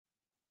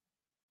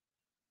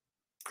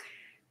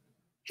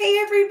Hey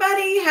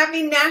everybody,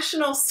 happy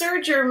National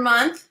Serger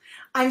Month.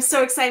 I'm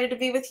so excited to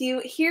be with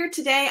you here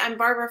today. I'm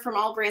Barbara from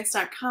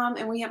AllBrands.com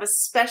and we have a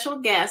special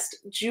guest,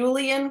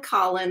 Julian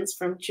Collins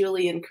from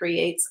Julian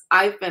Creates.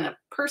 I've been a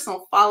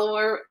personal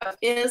follower of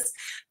his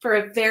for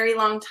a very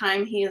long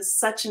time. He is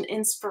such an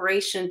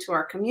inspiration to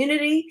our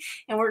community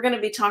and we're going to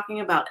be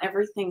talking about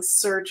everything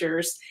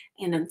Sergers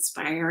and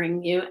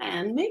inspiring you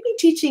and maybe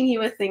teaching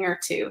you a thing or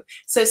two.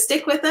 So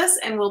stick with us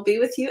and we'll be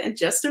with you in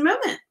just a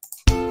moment.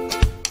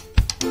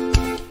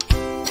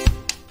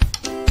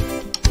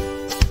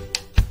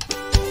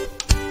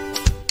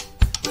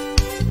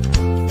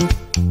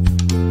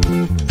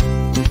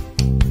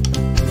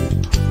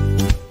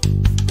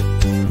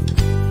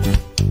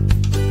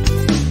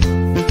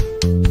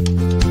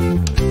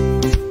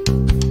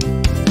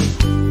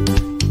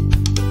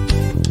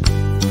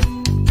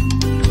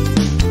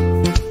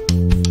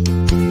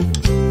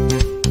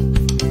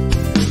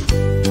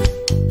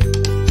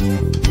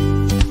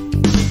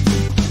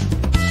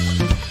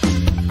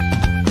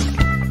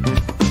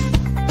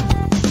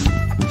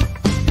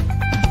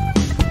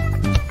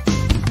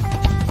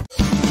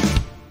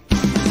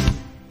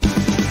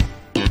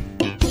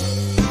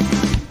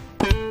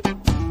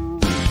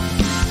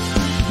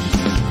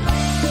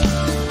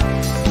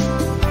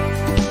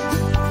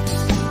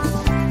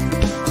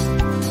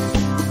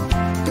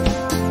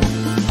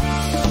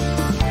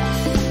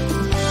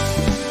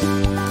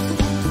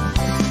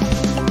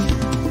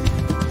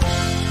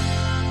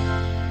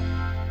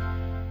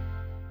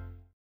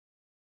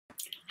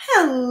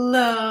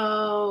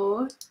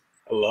 Hello.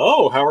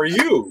 Hello, how are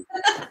you?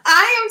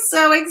 I am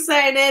so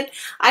excited.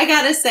 I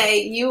gotta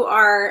say, you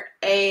are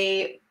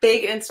a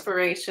big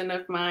inspiration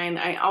of mine.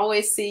 I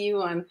always see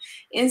you on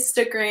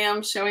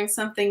Instagram showing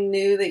something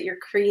new that you're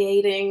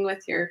creating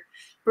with your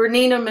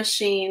Bernina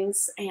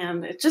machines,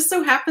 and it just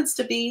so happens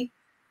to be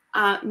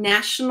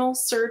National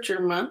Serger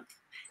Month.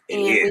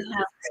 And we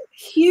have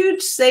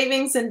huge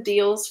savings and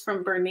deals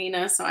from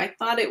Bernina, so I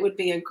thought it would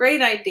be a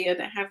great idea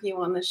to have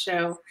you on the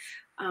show.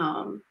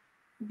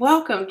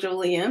 Welcome,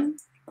 Julian.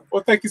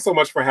 Well, thank you so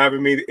much for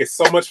having me. It's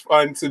so much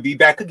fun to be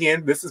back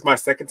again. This is my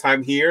second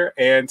time here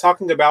and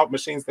talking about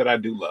machines that I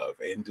do love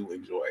and do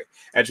enjoy.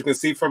 As you can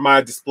see from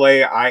my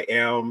display, I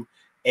am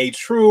a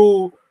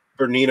true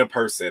Bernina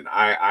person.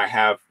 I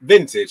have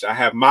vintage, I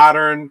have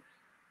modern,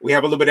 we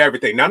have a little bit of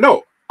everything. Now,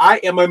 no, I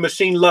am a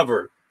machine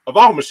lover of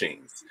all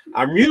machines.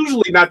 I'm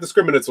usually not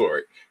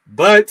discriminatory,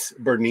 but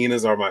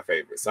Berninas are my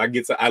favorite. So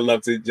I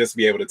love to just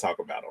be able to talk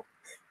about them.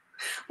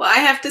 Well, I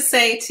have to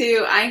say,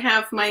 too, I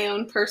have my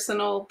own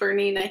personal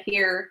Bernina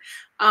here.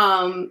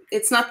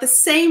 It's not the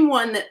same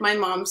one that my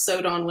mom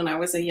sewed on when I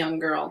was a young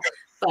girl,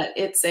 but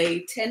it's a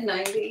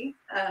 1090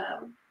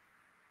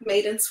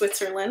 made in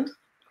Switzerland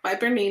by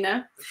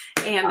Bernina,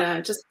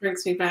 and just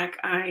brings me back.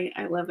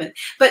 I love it.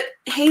 But,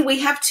 hey, we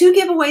have two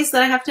giveaways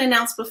that I have to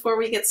announce before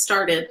we get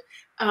started.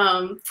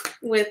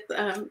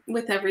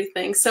 With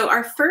everything. So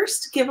our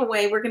first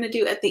giveaway we're going to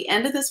do at the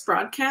end of this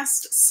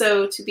broadcast.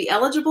 So to be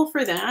eligible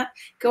for that,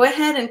 go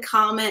ahead and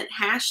comment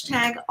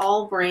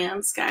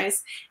 #AllBrands,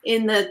 guys,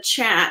 in the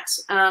chat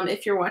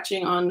if you're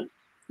watching on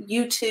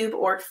YouTube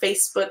or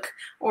Facebook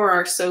or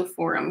our Sew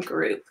Forum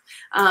group.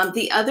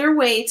 The other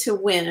way to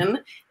win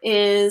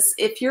is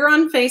if you're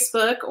on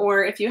Facebook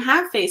or if you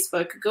have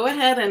Facebook, go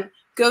ahead and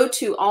go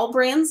to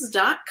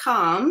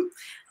allbrands.com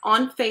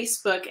on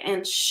Facebook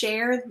and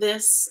share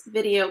this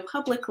video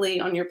publicly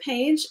on your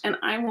page, and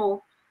I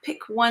will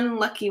pick one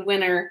lucky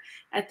winner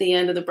at the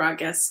end of the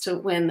broadcast to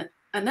win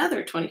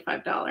another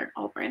 $25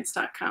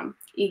 allbrands.com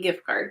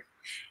e-gift card.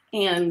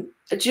 And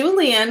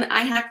Julian,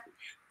 I have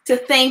to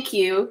thank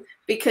you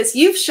because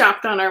you've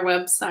shopped on our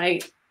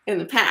website in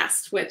the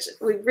past, which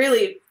we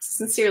really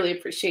sincerely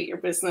appreciate your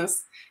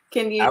business.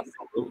 Can you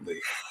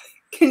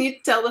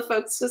tell the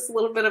folks just a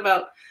little bit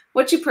about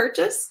what you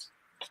purchased?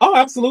 Oh,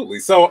 absolutely.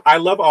 So I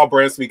love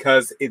AllBrands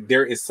because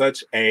there is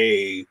such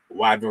a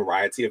wide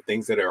variety of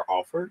things that are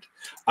offered.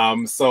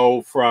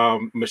 So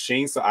from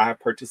machines, so I have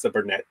purchased a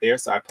Bernette there.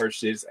 So I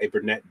purchased a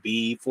Bernette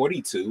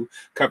B42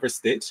 cover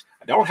stitch.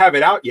 I don't have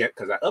it out yet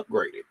because I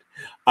upgraded.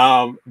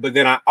 But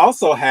then I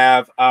also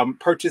have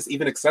purchased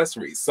even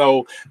accessories.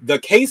 So the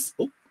case,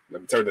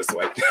 let me turn this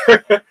way.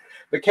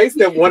 The case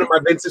that one of my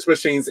vintage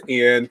machines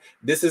in,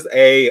 this is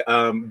a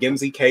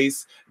Gimsey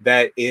case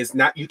that is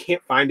not, you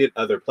can't find it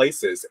other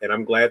places. And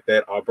I'm glad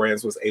that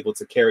AllBrands was able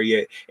to carry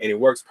it. And it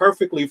works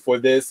perfectly for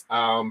this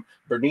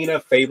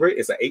Bernina favorite.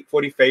 It's an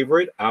 840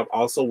 favorite.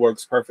 Also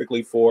works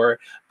perfectly for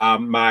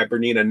my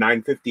Bernina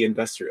 950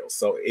 industrial.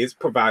 So it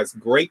provides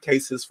great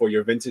cases for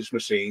your vintage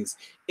machines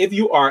if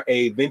you are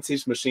a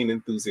vintage machine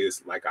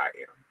enthusiast like I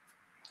am.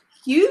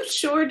 You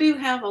sure do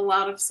have a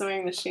lot of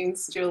sewing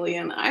machines,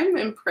 Julian. I'm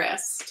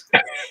impressed.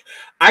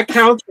 I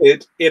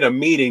counted in a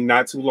meeting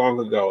not too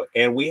long ago,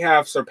 and we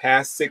have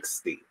surpassed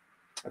 60.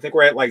 I think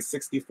we're at like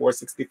 64,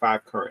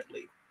 65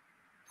 currently.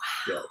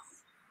 Wow. Yes.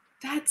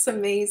 That's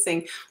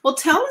amazing. Well,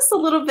 tell us a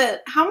little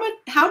bit,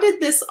 how did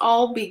this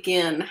all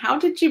begin? How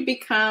did you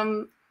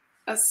become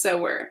a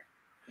sewer?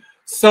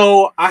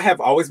 So I have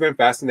always been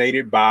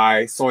fascinated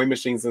by sewing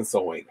machines and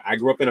sewing. I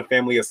grew up in a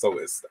family of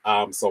sewists.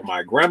 So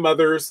my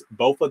grandmothers,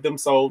 both of them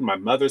sewed. My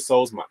mother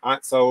sews. My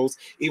aunt sews.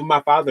 Even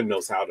my father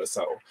knows how to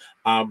sew.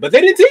 But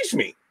they didn't teach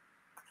me.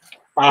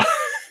 Uh,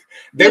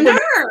 they The were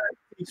not nerve.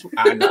 teach me.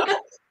 I know.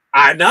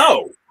 I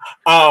know.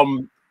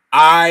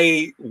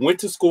 I went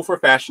to school for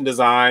fashion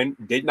design.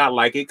 Did not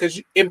like it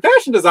because in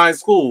fashion design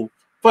school,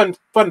 fun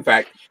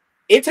fact,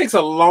 it takes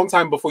a long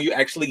time before you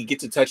actually get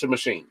to touch a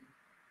machine.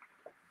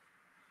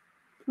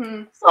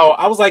 So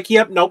I was like,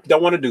 yep, nope,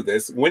 don't want to do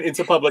this. Went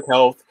into public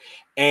health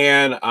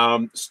and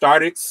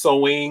started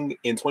sewing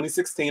in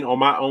 2016 on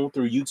my own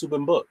through YouTube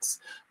and books.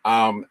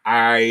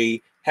 I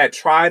had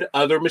tried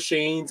other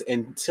machines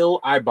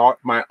until I bought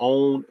my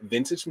own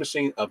vintage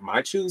machine of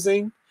my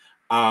choosing.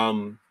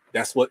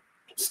 That's what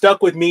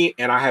stuck with me,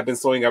 and I have been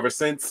sewing ever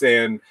since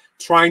and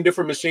trying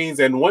different machines.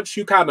 And once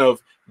you kind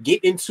of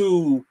get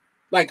into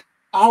like,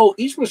 oh,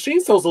 each machine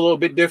sews a little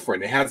bit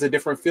different. It has a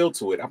different feel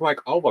to it. I'm like,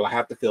 oh, well, I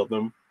have to feel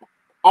them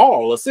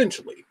all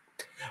essentially.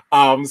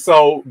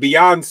 So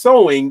beyond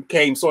sewing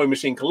came sewing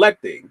machine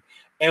collecting.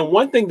 And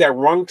one thing that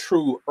rung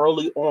true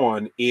early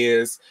on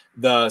is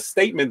the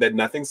statement that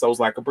nothing sews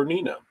like a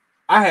Bernina.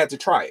 I had to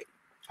try it.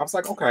 I was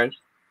like, okay, I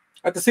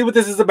have to see what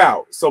this is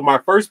about. So my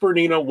first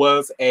Bernina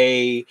was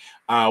a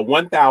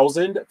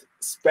 1000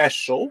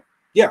 special.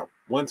 Yeah,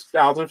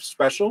 1000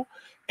 special.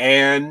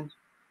 And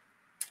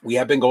we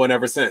have been going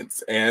ever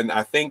since. And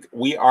I think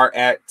we are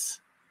at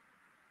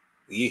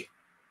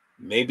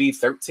maybe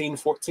 13,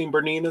 14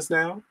 Berninas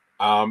now.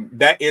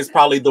 That is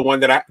probably the one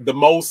that the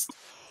most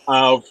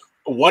of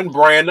one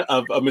brand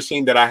of a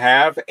machine that I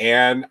have,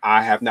 and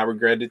I have not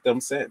regretted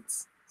them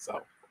since.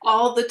 So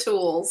all the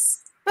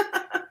tools.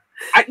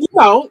 I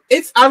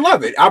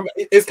love it.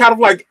 It's kind of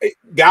like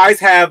guys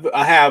have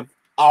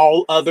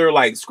all other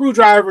like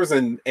screwdrivers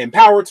and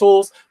power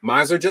tools.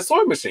 Mine are just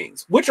sewing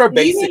machines, which are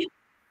basic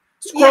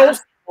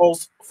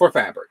scrolls for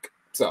fabric.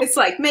 So it's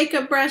like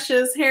makeup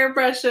brushes, hair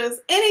brushes,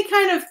 any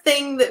kind of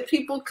thing that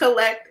people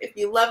collect. If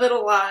you love it a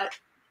lot,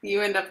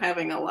 you end up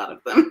having a lot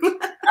of them.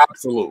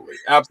 Absolutely.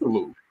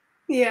 Absolutely.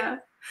 Yeah.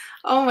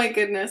 Oh my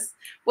goodness.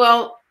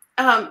 Well,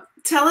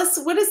 tell us,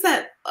 what is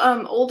that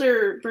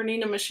older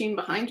Bernina machine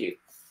behind you?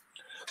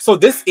 So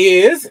this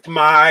is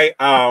my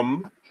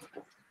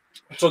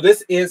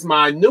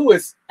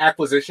newest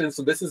acquisition.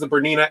 So this is a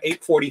Bernina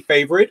 840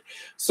 favorite.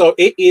 So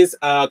it is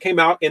came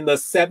out in the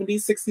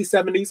 70s, 60s,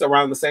 70s,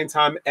 around the same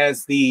time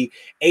as the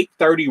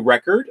 830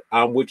 record,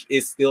 which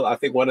is still, I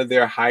think, one of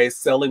their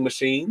highest selling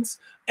machines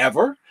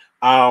ever.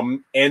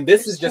 And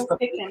this is just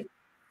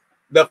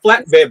the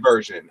flatbed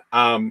version.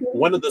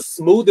 One of the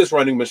smoothest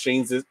running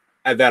machines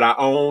that I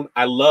own.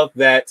 I love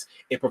that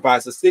it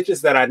provides the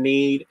stitches that I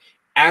need,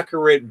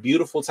 accurate,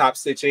 beautiful top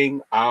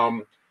stitching.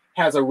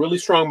 Has a really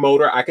strong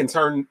motor. I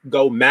can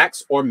go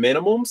max or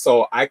minimum,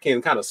 so I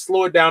can kind of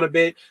slow it down a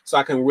bit so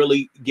I can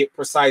really get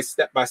precise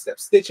step-by-step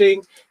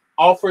stitching.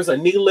 Offers a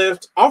knee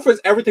lift, offers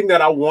everything that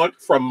I want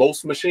from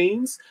most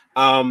machines,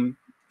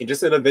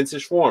 just in a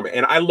vintage form.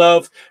 And I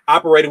love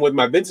operating with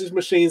my vintage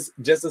machines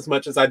just as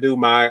much as I do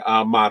my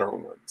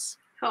modern ones.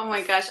 Oh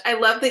my gosh. I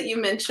love that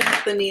you mentioned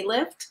the knee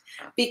lift,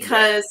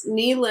 because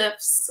knee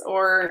lifts,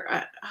 or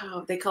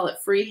they call it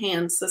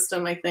freehand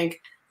system, I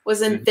think,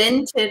 was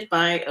invented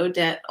by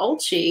Odette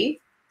Olchi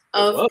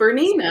of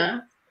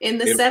Bernina in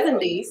the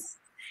 70s.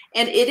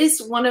 And it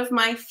is one of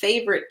my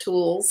favorite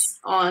tools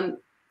on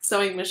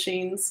sewing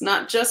machines,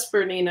 not just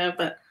Bernina,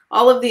 but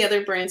all of the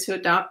other brands who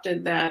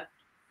adopted that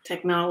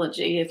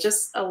technology. It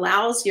just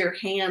allows your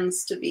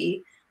hands to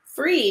be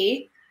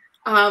free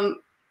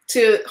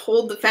to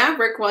hold the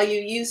fabric while you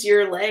use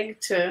your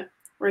leg to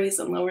raise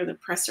and lower the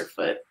presser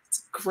foot.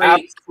 It's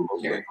great.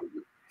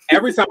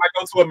 Every time I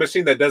go to a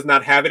machine that does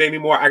not have it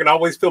anymore, I can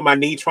always feel my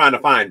knee trying to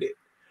find it.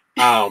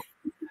 I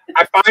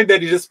find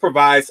that it just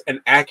provides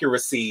an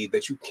accuracy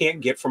that you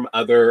can't get from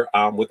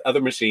with other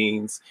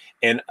machines,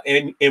 and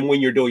when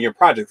you're doing your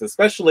projects.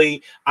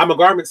 Especially, I'm a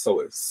garment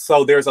sewist,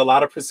 so there's a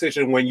lot of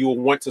precision when you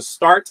want to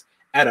start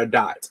at a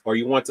dot or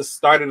you want to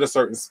start at a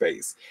certain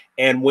space.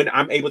 And when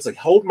I'm able to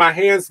hold my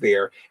hands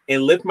there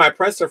and lift my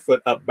presser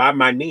foot up by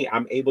my knee,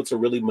 I'm able to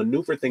really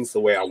maneuver things the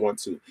way I want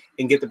to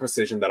and get the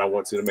precision that I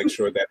want to make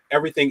sure that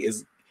everything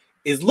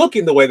is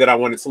looking the way that I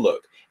want it to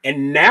look.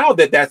 And now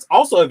that that's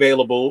also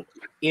available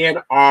in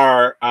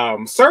our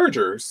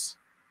Sergers,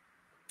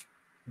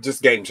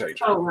 just game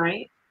changer. Oh,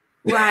 right.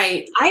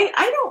 Right.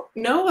 I don't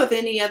know of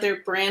any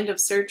other brand of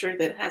Serger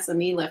that has a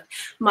knee lift.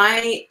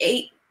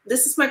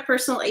 This is my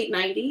personal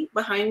 890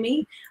 behind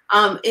me.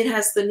 It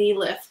has the knee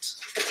lift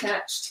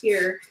attached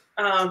here.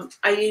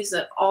 I use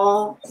it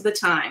all the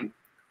time.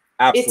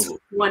 Absolutely.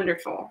 It's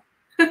wonderful.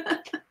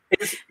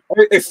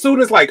 As soon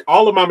as like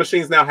all of my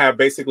machines now have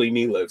basically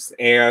knee lifts,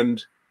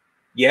 and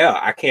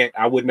yeah,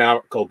 I would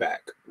not go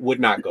back.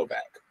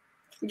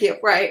 Yeah,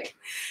 right.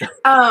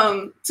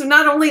 So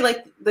not only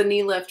like the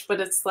knee lift,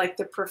 but it's like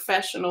the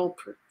professional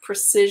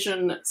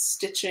precision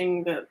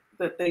stitching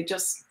that they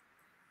just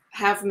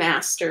have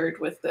mastered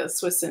with the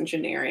Swiss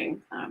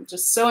engineering. I'm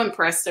just so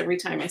impressed every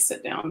time I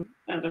sit down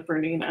at a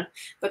Bernina.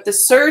 But the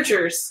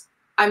Sergers,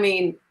 I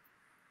mean,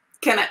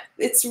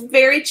 it's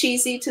very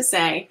cheesy to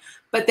say,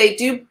 but they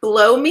do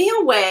blow me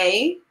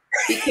away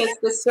because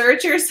the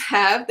Sergers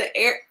have the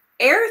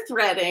air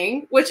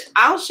threading, which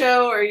I'll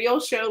show or you'll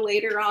show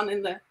later on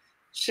in the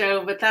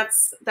show, but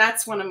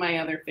that's one of my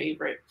other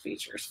favorite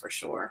features for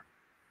sure.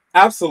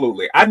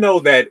 Absolutely. I know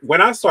that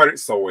when I started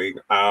sewing,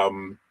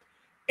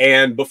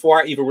 and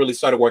before I even really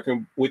started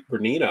working with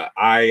Bernina,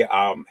 I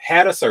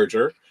had a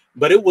serger,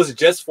 but it was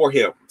just for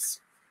hems.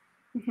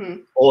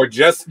 Or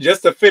just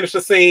to finish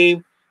a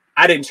seam.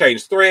 I didn't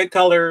change thread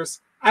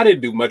colors. I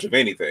didn't do much of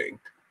anything.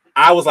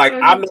 I was like,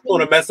 I'm not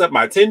going to mess up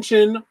my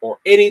tension or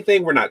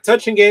anything. We're not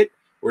touching it.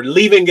 We're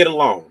leaving it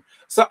alone.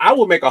 So I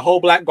would make a whole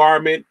black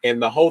garment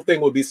and the whole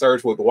thing would be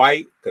serged with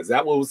white because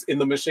that was in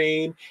the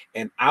machine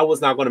and I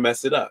was not going to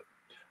mess it up.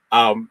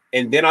 And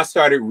then I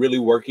started really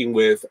working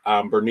with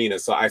Bernina.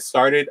 So I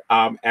started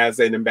as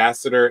an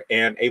ambassador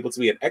and able to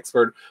be an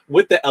expert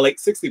with the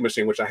L860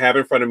 machine, which I have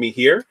in front of me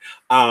here.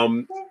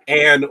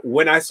 And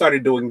when I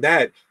started doing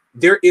that,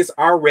 there is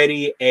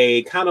already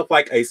a kind of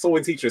like a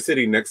sewing teacher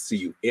sitting next to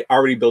you, it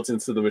already built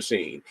into the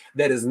machine.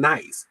 That is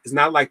nice. It's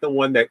not like the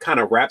one that kind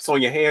of wraps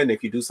on your hand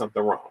if you do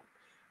something wrong.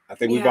 I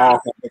think we've all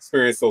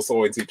experienced those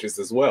sewing teachers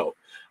as well.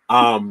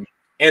 And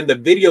the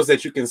videos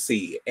that you can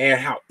see and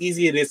how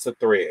easy it is to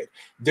thread.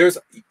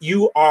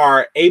 You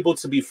are able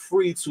to be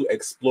free to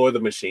explore the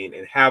machine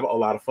and have a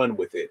lot of fun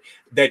with it.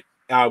 That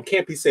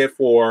can't be said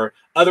for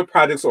other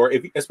projects, or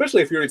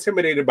especially if you're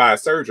intimidated by a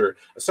serger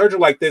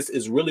like this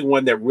is really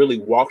one that really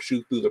walks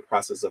you through the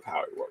process of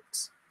how it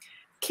works.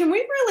 Can we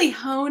really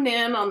hone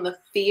in on the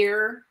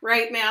fear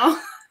right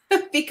now?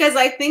 Because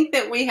I think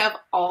that we have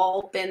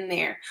all been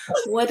there.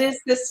 What is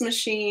this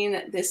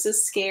machine? This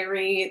is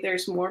scary.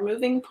 There's more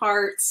moving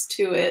parts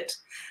to it.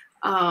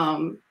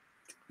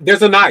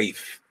 There's a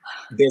knife.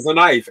 There's a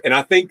knife. And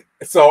I think,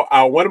 so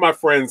one of my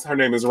friends, her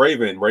name is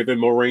Raven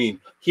Maureen,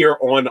 here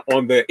on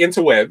the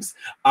interwebs.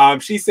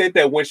 She said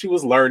that when she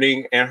was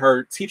learning and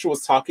her teacher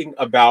was talking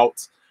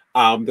about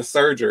the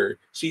serger,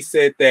 she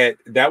said that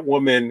that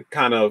woman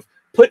kind of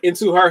put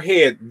into her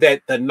head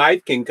that the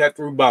knife can cut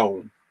through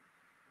bone.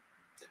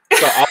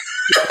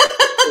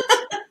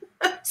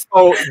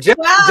 So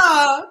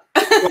wow,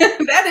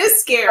 that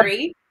is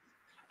scary.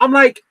 I'm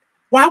like,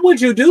 why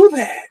would you do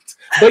that?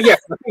 But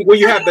yes, I think when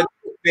you have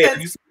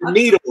you see the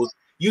needles,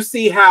 you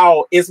see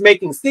how it's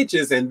making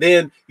stitches, and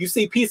then you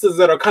see pieces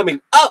that are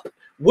coming up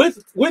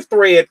with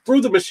thread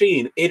through the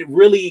machine. It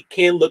really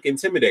can look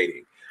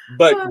intimidating.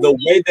 But the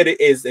way that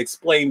it is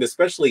explained,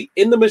 especially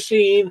in the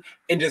machine,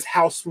 and just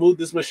how smooth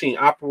this machine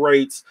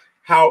operates,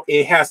 how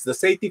it has the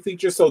safety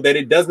feature so that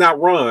it does not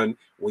run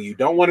when you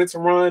don't want it to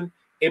run,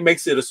 it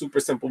makes it a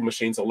super simple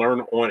machine to learn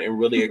on and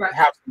really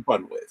have some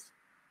fun with.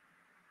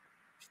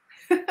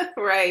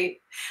 Right.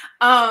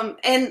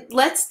 And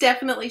let's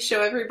definitely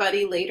show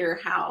everybody later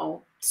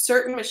how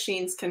certain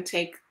machines can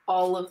take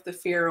all of the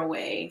fear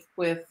away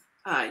with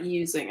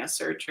using a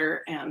serger,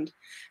 and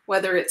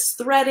whether it's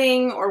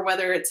threading or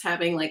whether it's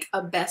having like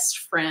a best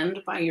friend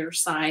by your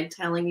side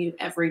telling you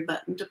every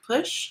button to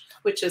push,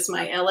 which is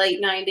my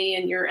L890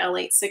 and your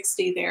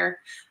L860 there.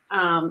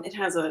 It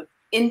has an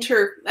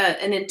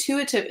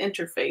intuitive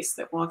interface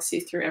that walks you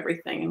through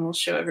everything, and we'll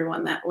show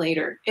everyone that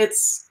later.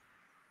 It's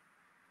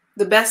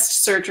the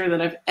best serger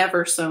that I've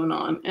ever sewn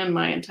on in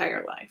my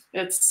entire life.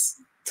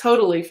 It's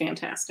totally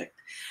fantastic.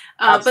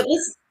 But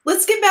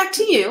let's get back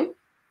to you.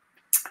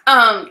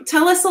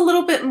 Tell us a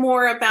little bit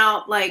more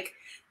about, like,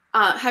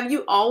 have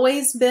you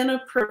always been a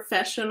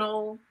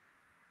professional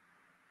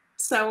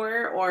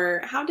sewer,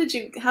 or how did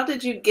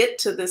you get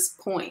to this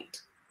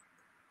point?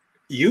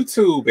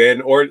 YouTube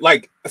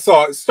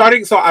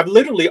so I've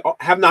literally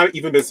have not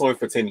even been sewing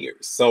for 10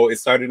 years. So it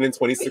started in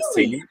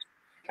 2016. Really?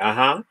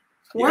 Wow.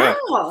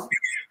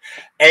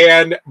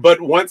 Yeah.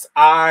 But once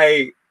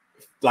I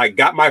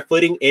got my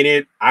footing in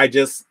it, I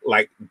just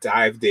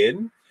dived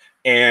in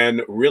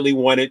and really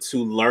wanted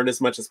to learn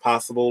as much as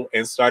possible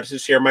and started to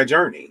share my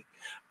journey.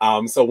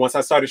 So once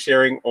I started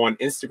sharing on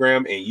Instagram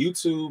and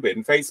YouTube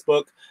and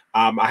Facebook,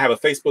 I have a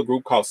Facebook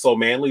group called So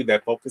Manly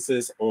that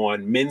focuses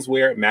on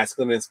menswear,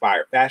 masculine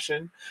inspired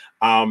fashion,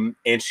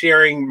 and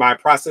sharing my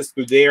process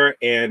through there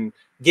and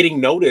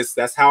getting noticed.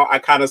 That's how I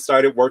kind of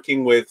started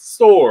working with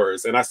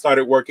stores, and I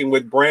started working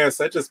with brands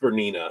such as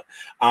Bernina,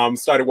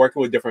 started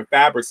working with different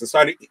fabrics, and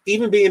started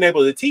even being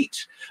able to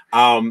teach.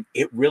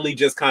 It really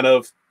just kind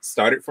of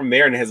started from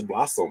there and has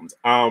blossomed.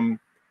 And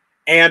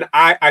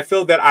I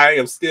feel that I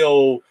am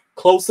still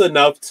close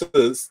enough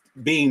to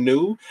being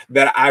new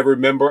that I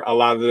remember a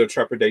lot of the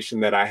trepidation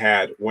that I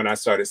had when I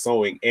started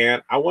sewing.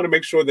 And I want to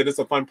make sure that it's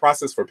a fun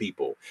process for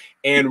people,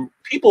 and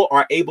people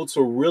are able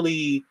to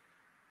really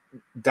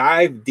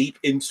dive deep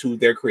into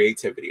their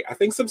creativity. I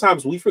think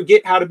sometimes we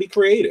forget how to be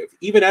creative,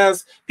 even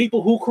as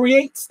people who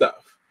create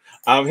stuff.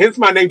 Hence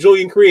my name,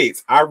 Julian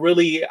Creates. I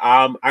really,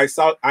 I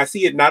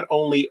see it not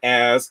only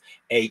as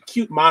a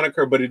cute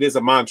moniker, but it is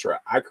a mantra.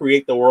 I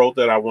create the world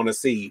that I want to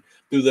see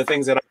through the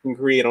things that I can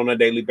create on a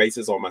daily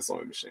basis on my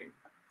sewing machine.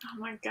 Oh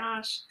my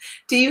gosh.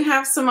 Do you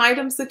have some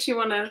items that you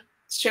want to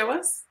show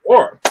us?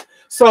 Sure.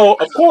 So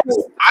of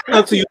course, I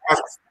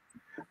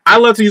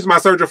love to use my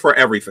serger for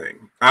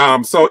everything.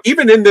 So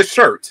even in this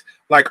shirt,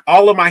 like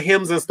all of my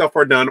hems and stuff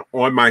are done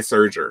on my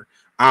serger.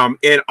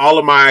 And all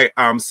of my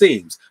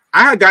seams.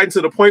 I had gotten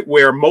to the point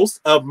where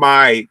most of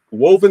my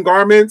woven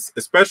garments,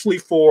 especially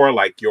for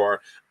like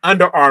your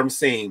underarm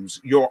seams,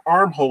 your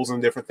armholes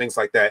and different things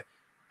like that,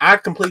 I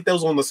complete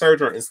those on the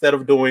serger instead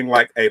of doing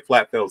like a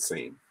flat felt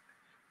seam.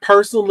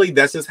 Personally,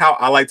 that's just how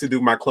I like to do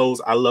my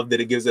clothes. I love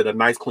that it gives it a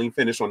nice clean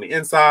finish on the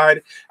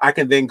inside. I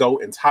can then go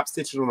and top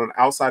stitch it on the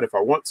outside if I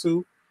want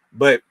to,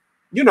 but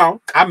you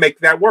know, I make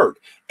that work.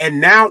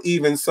 And now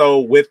even so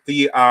with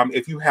the,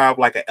 if you have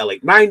like a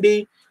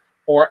L890,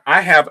 or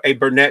I have a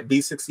Bernina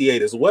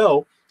B68 as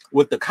well,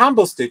 with the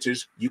combo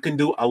stitches, you can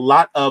do a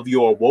lot of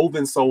your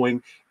woven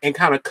sewing and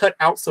kind of cut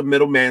out some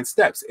middleman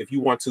steps. If you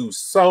want to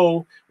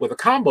sew with a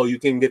combo, you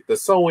can get the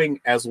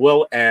sewing as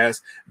well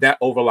as that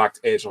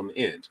overlocked edge on the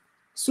end.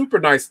 Super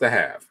nice to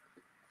have.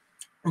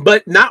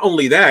 But not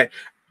only that,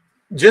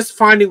 just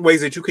finding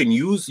ways that you can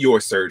use your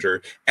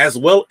serger as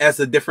well as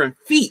the different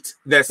feet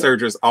that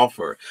sergers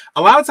offer.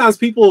 A lot of times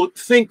people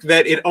think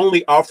that it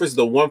only offers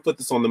the one foot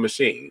that's on the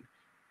machine,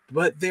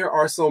 but there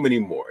are so many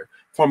more.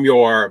 From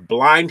your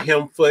blind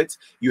hem foot,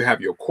 you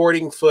have your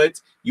cording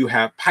foot, you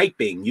have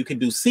piping, you can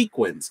do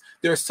sequins.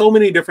 There are so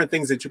many different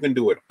things that you can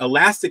do with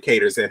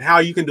elasticators and how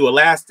you can do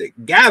elastic,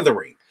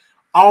 gathering,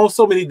 all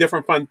so many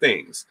different fun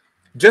things.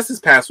 Just this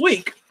past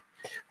week,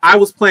 I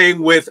was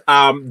playing with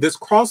this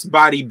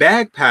crossbody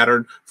bag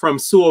pattern from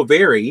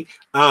Suoveri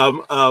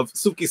of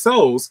Suki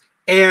Sews,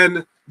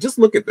 and just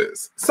look at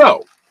this.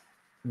 So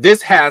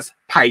this has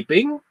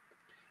piping.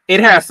 It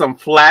has some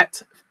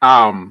flat,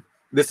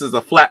 this is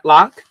a flat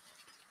lock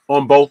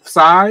on both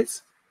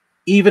sides,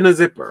 even a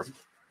zipper.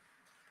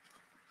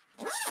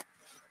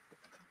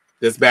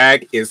 This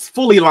bag is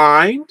fully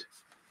lined,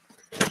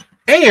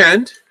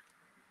 and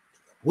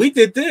we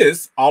did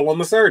this all on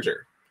the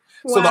serger.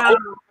 Wow. So the only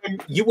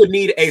time you would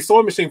need a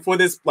sewing machine for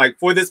this, like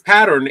for this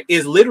pattern,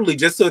 is literally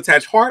just to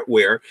attach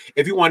hardware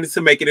if you wanted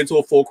to make it into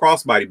a full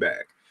crossbody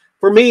bag.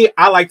 For me,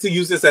 I like to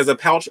use this as a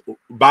pouch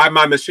by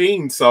my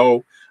machine.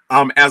 So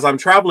as I'm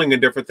traveling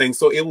and different things,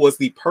 so it was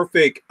the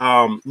perfect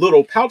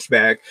little pouch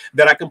bag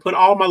that I can put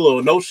all my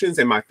little notions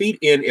and my feet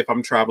in if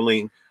I'm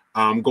traveling,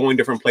 going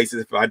different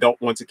places, if I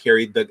don't want to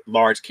carry the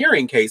large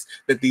carrying case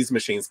that these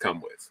machines come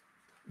with,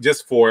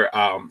 just for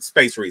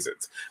space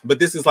reasons. But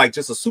this is like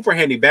just a super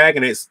handy bag,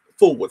 and it's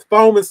full with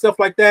foam and stuff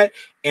like that.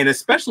 And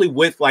especially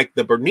with like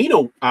the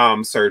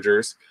Bernina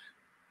sergers,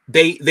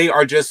 they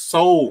are just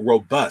so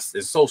robust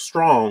and so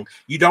strong.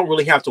 You don't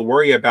really have to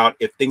worry about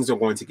if things are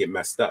going to get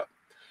messed up.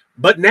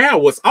 But now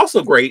what's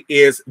also great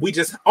is we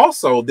just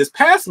also this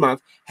past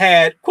month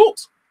had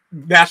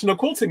National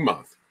Quilting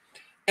Month.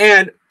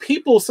 And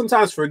people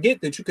sometimes forget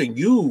that you can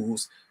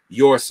use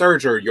your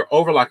serger, your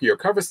overlock, your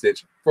cover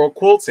stitch for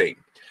quilting.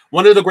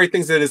 One of the great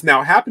things that is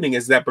now happening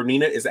is that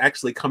Bernina is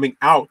actually coming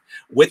out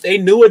with a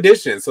new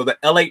edition. So the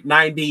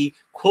L890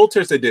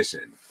 Quilters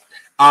Edition.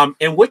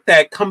 And with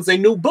that comes a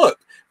new book,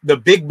 the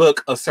Big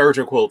Book of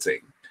Serger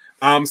Quilting.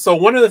 So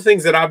one of the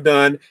things that I've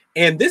done,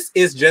 and this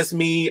is just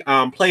me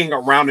playing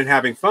around and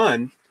having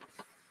fun.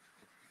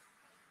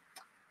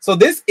 So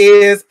this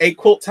is a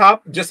quilt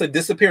top, just a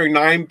disappearing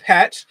 9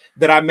 patch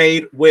that I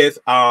made with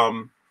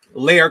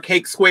layer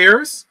cake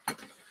squares.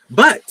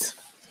 But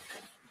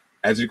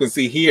as you can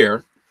see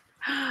here,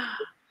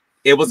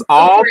 it was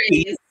all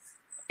piece.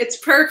 It's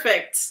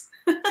perfect.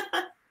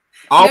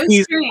 All no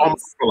piece on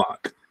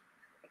overlock.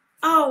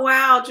 Oh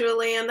wow,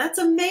 Julian, that's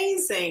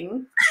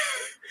amazing.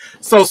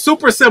 So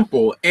super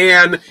simple.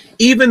 And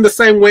even the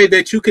same way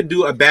that you can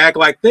do a bag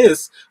like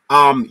this,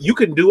 you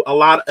can do a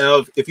lot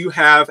of, if you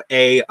have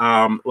a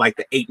like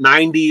the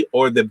 890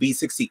 or the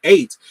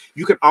B68,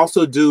 you can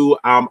also do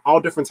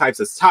all different types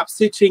of top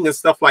stitching and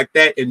stuff like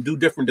that, and do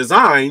different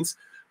designs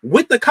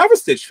with the cover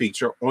stitch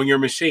feature on your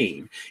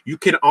machine. You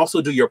can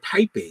also do your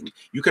piping.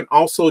 You can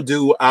also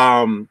do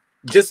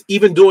just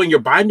even doing your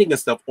binding and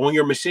stuff on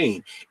your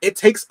machine. It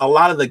takes a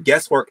lot of the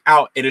guesswork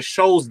out, and it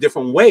shows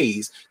different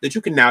ways that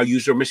you can now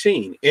use your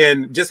machine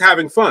and just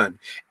having fun.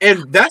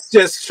 And that's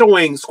just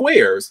showing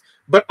squares,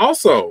 but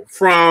also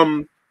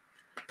from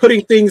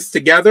putting things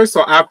together.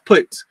 So I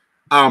put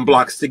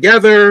blocks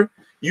together.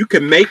 You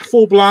can make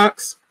full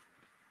blocks.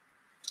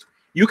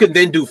 You can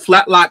then do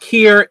flat lock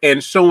here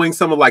and showing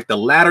some of like the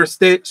ladder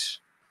stitch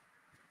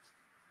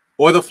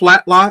or the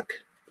flat lock.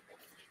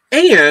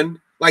 And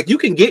like you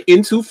can get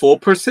into full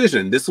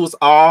precision. This was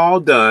all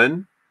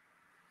done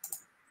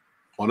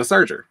on a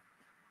serger.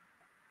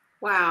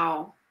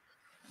 Wow.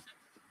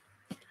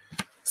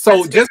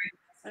 So just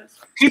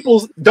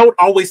people don't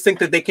always think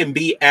that they can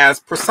be as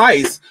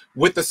precise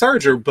with the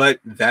serger, but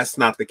that's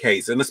not the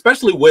case. And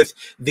especially with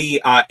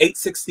the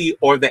 860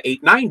 or the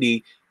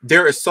 890,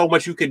 there is so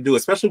much you can do,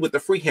 especially with the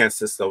freehand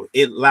system.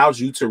 It allows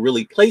you to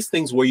really place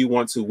things where you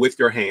want to with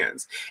your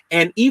hands.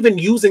 And even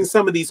using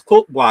some of these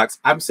quilt blocks,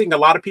 I'm seeing a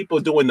lot of people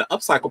doing the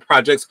upcycle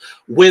projects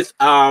with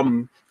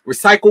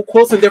recycled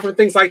quilts and different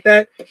things like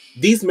that.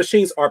 These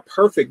machines are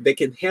perfect. They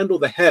can handle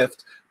the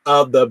heft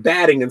of the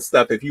batting and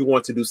stuff if you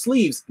want to do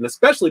sleeves, and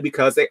especially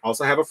because they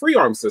also have a free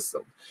arm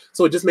system.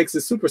 So it just makes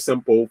it super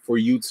simple for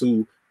you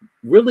to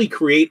really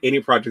create any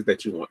project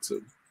that you want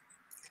to.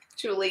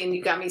 Julian,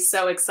 you got me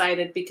so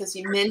excited because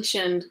you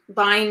mentioned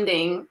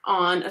binding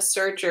on a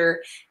serger.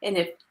 And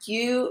if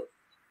you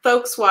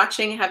folks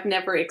watching have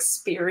never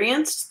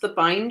experienced the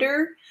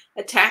binder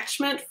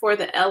attachment for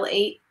the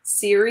L8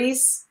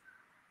 series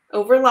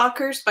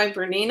overlockers by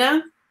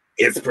Bernina,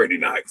 it's pretty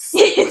nice.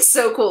 It's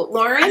so cool.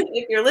 Lauren,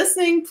 if you're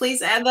listening,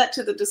 please add that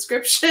to the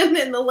description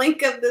and the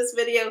link of this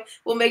video.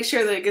 We'll make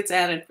sure that it gets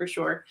added for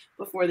sure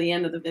before the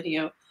end of the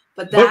video.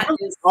 But that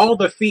is all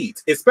the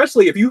feet,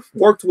 especially if you've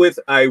worked with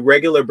a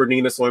regular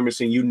Bernina sewing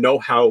machine, you know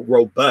how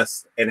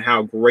robust and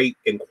how great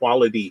in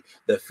quality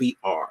the feet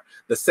are.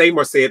 The same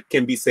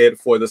can be said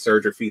for the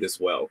Serger feet as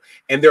well.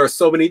 And there are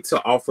so many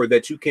to offer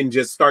that you can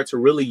just start to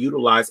really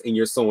utilize in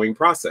your sewing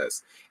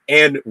process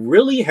and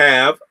really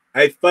have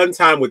a fun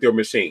time with your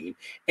machine.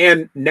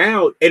 And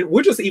now, and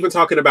we're just even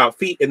talking about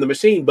feet in the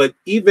machine, but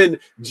even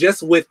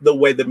just with the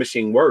way the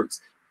machine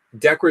works,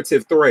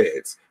 decorative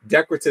threads,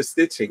 decorative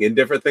stitching, and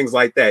different things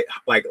like that,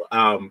 like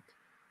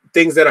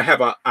things that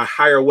have a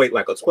higher weight,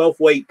 like a 12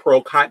 weight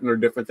pearl cotton or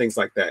different things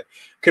like that,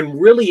 can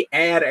really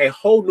add a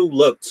whole new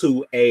look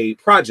to a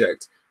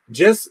project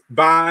just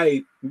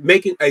by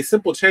making a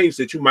simple change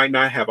that you might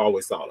not have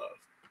always thought of.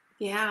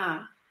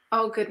 Yeah.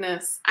 Oh,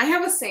 goodness. I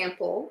have a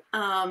sample that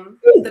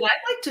I'd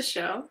like to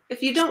show,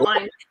 if you don't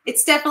mind.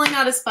 It's definitely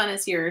not as fun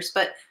as yours,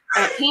 but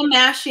Pam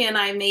Mashie and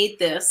I made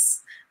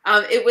this.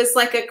 It was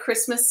like a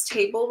Christmas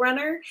table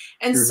runner.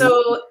 And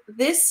so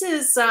this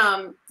is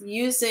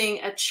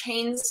using a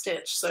chain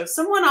stitch. So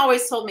someone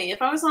always told me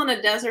if I was on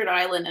a desert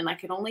island and I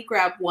could only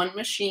grab one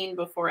machine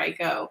before I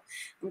go,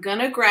 I'm going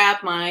to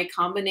grab my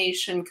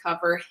combination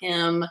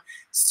Coverhem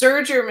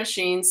Serger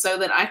machine so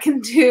that I can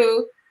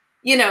do,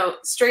 you know,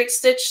 straight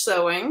stitch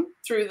sewing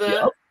through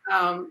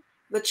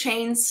the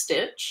chain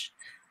stitch,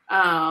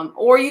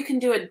 or you can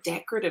do a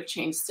decorative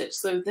chain stitch.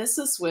 So this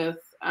is with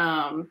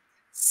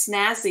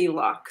snazzy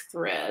lock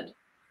thread,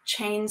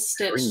 chain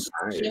stitch,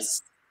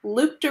 just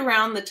looped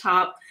around the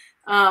top,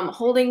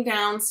 holding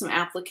down some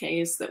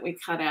appliques that we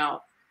cut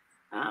out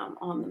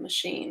on the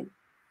machine.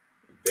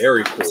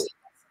 Very cool.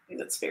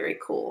 That's very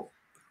cool.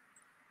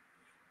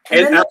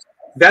 And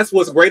that's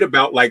what's great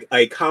about like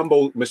a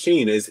combo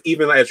machine is,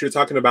 even as you're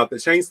talking about the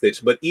chain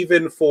stitch, but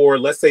even for,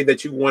 let's say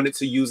that you wanted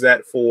to use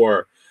that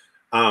for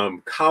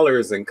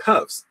collars and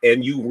cuffs,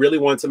 and you really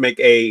want to make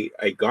a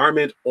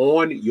garment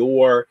on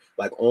your,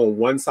 like on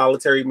one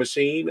solitary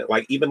machine,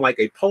 like even like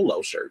a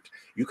polo shirt,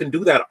 you can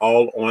do that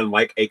all on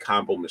like a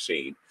combo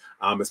machine,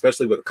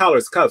 especially with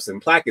collars, cuffs,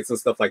 and plackets and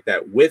stuff like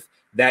that. With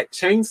that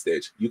chain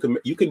stitch, you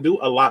can do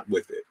a lot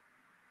with it.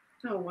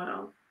 Oh,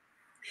 wow.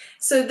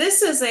 So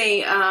this is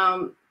a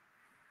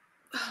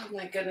oh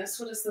my goodness,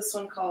 what is this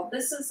one called?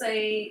 This is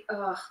a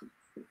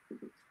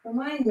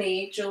remind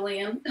me,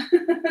 Julian.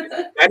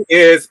 That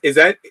is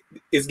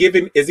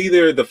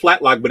either the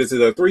flat lock, but is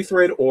it a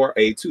 3-thread or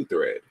a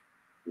 2-thread?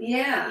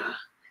 Yeah.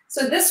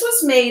 So this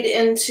was made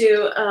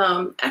into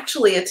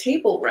actually a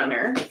table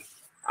runner.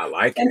 I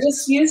like it. And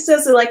just used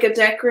as like a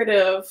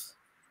decorative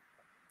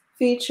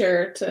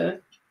feature to,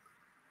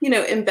 you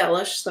know,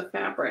 embellish the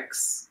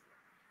fabrics.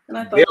 And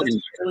I thought that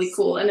was really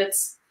cool. And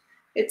it's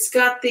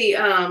got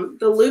the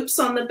loops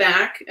on the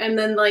back, and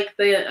then like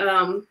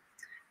the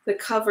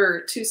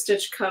cover,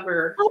 2-stitch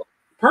cover. Oh,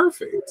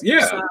 perfect.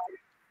 Yeah.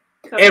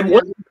 And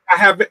what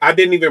I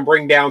didn't even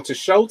bring down to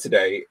show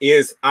today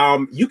is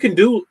you can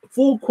do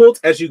full quilts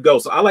as you go.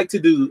 So I like to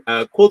do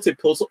quilted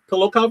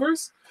pillow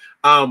covers,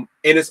 and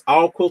it's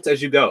all quilts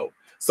as you go.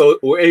 So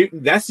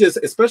that's just,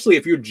 especially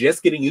if you're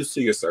just getting used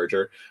to your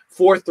serger,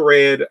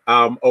 4-thread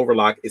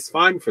overlock is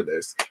fine for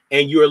this.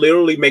 And you're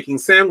literally making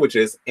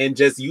sandwiches and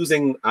just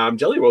using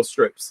jelly roll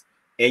strips.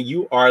 And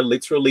you are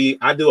literally,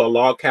 I do a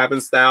log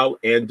cabin style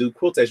and do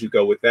quilts as you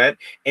go with that.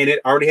 And it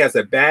already has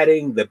the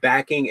batting, the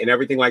backing, and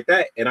everything like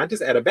that. And I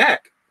just add a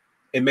back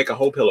and make a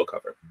whole pillow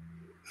cover.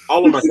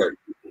 All of my sergers.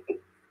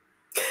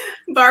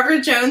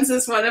 Barbara Jones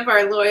is one of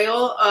our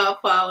loyal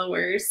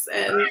followers,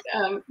 and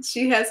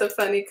she has a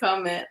funny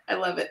comment. I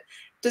love it.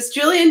 Does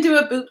Julian do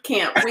a boot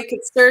camp? We could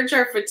serge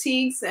our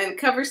fatigues and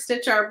cover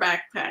stitch our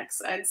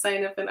backpacks. I'd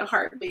sign up in a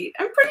heartbeat.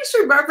 I'm pretty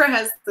sure Barbara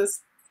has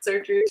this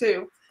surgery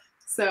too.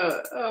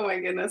 So, oh my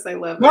goodness, I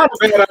love it. Not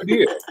a bad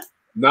idea.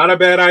 Not a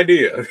bad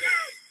idea.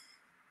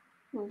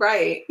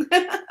 Right.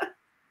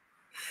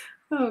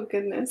 Oh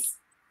goodness.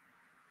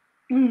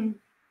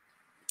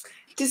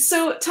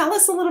 So tell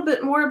us a little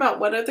bit more about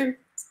what other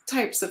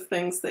types of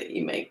things that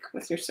you make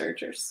with your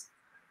sergers.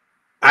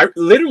 I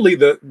literally,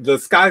 the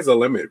sky's the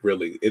limit,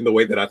 really, in the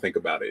way that I think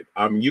about it.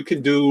 You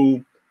can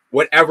do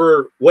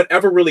whatever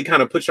really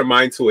kind of puts your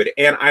mind to it.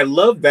 And I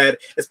love that,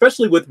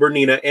 especially with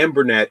Bernina and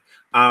Bernette.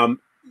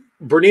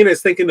 Bernina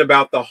is thinking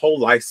about the whole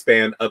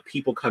lifespan of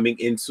people coming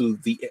into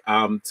the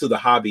to the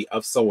hobby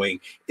of sewing,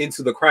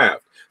 into the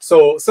craft.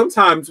 So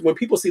sometimes when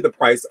people see the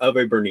price of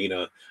a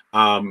Bernina,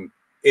 and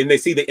they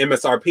see the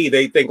MSRP,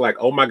 they think like,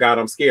 oh my God,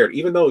 I'm scared.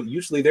 Even though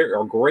usually there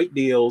are great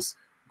deals,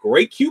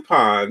 great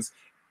coupons.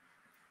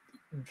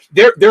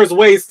 There's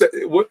ways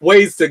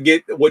to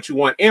get what you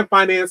want, and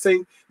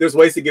financing. There's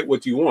ways to get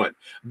what you want.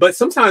 But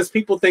sometimes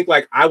people think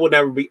like, I will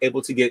never be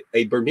able to get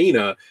a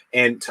Bernina,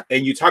 and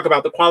you talk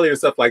about the quality and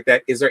stuff like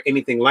that. Is there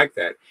anything like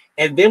that?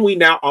 And then we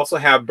now also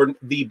have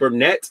the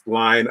Bernette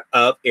line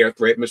of air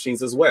thread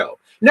machines as well.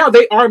 Now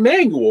they are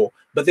manual,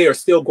 but they are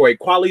still great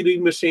quality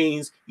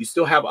machines. You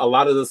still have a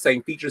lot of the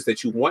same features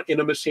that you want in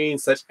a machine,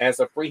 such as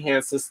a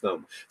freehand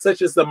system,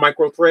 such as the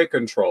micro thread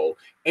control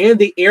and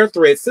the air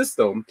thread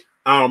system.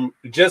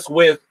 Just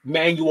with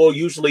manual,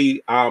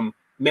 usually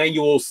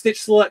manual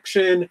stitch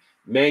selection,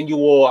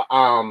 manual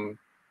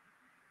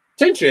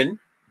tension,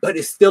 but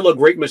it's still a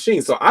great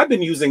machine. So I've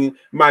been using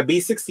my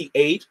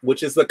B68,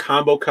 which is the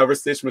combo cover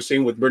stitch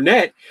machine with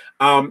Bernette,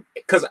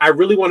 because I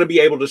really want to be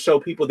able to show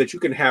people that you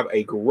can have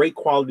a great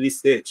quality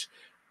stitch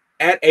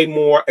at a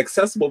more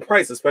accessible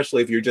price,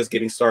 especially if you're just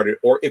getting started,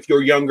 or if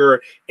you're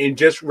younger and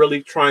just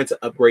really trying to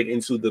upgrade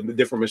into the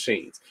different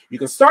machines. You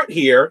can start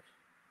here.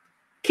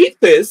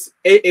 Keep this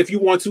if you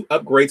want to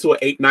upgrade to an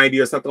 890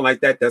 or something like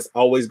that. That's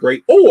always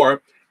great.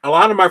 Or a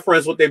lot of my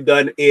friends, what they've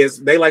done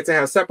is they like to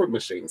have separate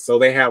machines. So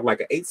they have like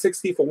an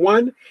 860 for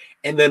one,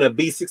 and then a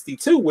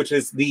B62, which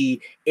is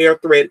the air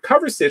thread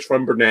cover stitch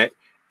from Bernette,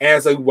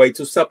 as a way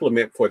to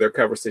supplement for their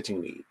cover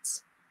stitching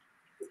needs.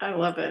 I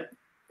love it.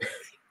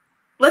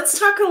 Let's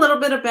talk a little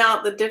bit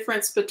about the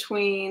difference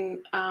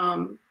between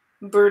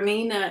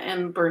Bernina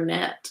and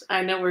Bernette.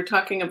 I know we're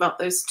talking about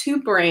those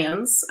two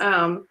brands.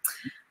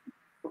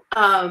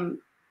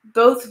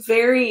 Both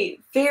very,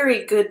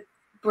 very good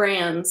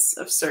brands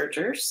of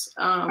sergers.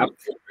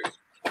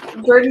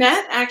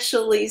 Bernette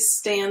actually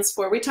stands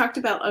for, we talked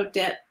about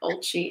Odette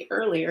Olchi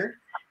earlier.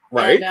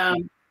 Right.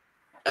 And,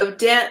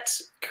 Odette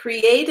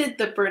created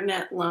the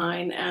Bernette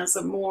line as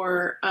a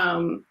more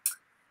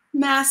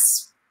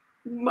mass,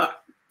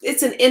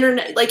 it's an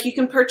internet, like you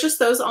can purchase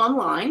those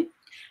online.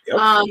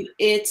 Yep.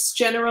 It's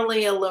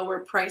generally a lower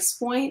price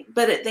point,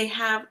 but they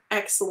have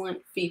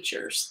excellent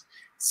features.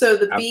 So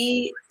the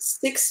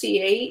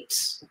B68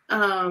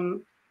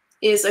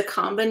 is a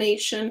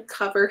combination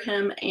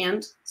Coverhem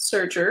and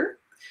Serger.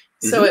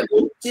 So it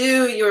will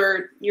do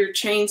your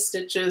chain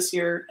stitches,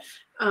 your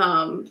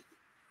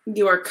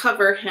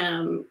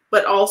Coverhem,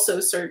 but also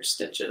serge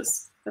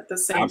stitches at the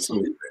same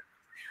time.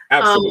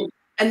 Absolutely.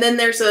 And then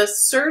there's a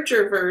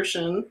Serger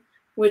version,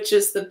 which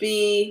is the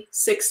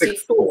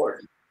B64.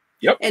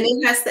 Yep. And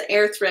it has the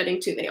air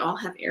threading too. They all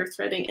have air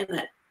threading in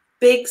that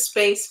big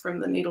space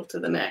from the needle to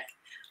the neck.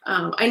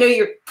 I know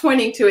you're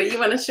pointing to it. You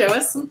want to show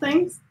us some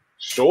things?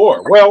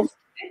 Sure. Well,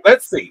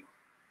 let's see.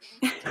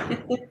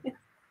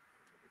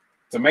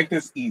 To make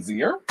this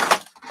easier,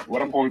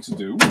 what I'm going to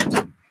do,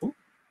 because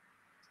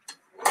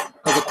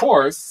of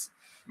course,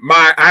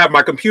 I have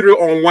my computer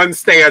on one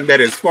stand that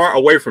is far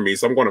away from me,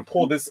 so I'm going to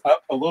pull this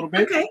up a little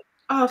bit. Okay.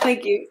 Oh,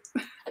 thank you.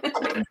 Do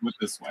it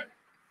this way.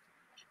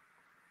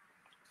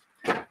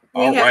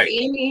 We have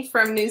Annie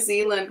from New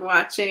Zealand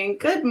watching.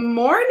 Good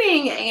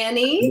morning,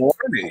 Annie. Good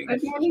morning.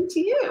 Good morning to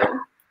you.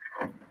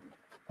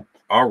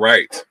 All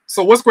right.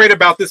 So what's great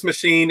about this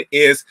machine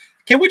is,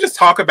 can we just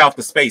talk about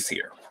the space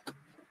here?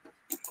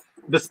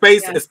 The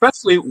space, yes,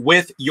 especially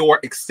with your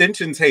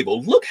extension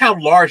table. Look how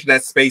large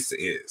that space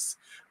is.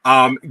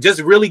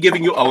 Just really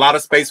giving you a lot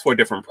of space for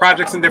different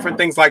projects and different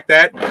things like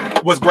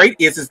that. What's great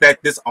is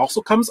that this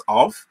also comes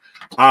off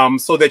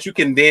so that you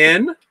can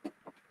then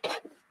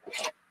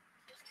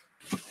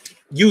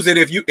use it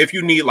if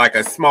you need like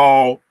a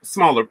smaller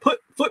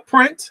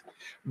footprint.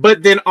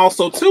 But then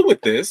also too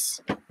with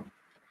this,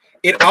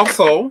 it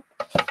also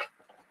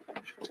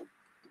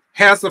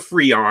has a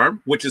free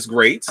arm, which is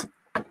great.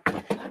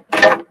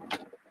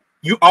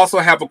 You also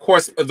have, of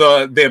course,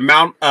 the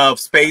amount of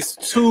space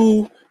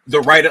to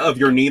the right of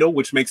your needle,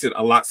 which makes it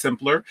a lot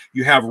simpler.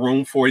 You have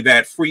room for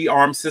that free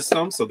arm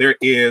system. So there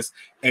is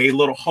a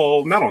little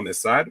hole, not on this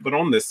side, but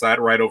on this side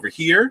right over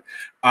here.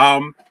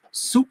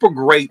 Super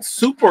great,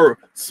 super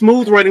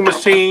smooth running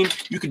machine.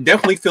 You can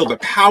definitely feel the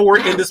power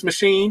in this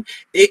machine.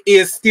 It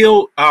is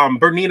still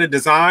Bernina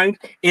designed.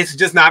 It's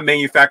just not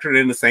manufactured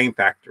in the same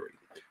factory,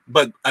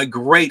 but a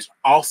great,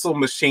 awesome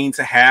machine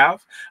to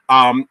have.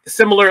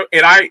 Similar,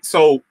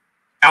 so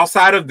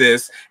outside of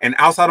this and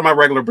outside of my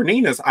regular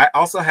Berninas, I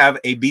also have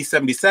a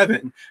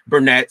B77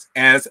 Bernette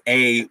as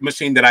a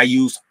machine that I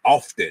use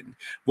often,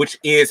 which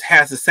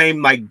has the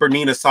same like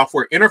Bernina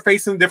software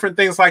interface and different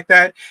things like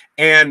that.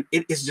 And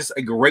it is just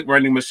a great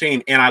running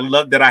machine. And I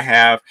love that I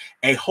have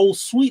a whole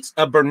suite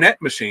of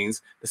Bernette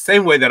machines, the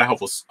same way that I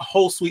have a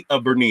whole suite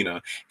of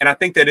Bernina. And I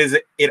think that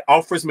it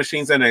offers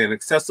machines at an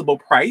accessible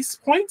price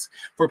point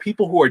for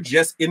people who are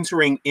just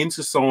entering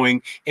into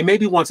sewing and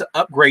maybe want to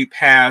upgrade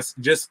past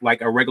just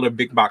like a regular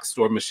big box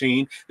store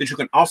machine that you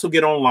can also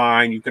get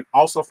online. You can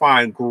also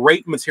find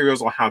great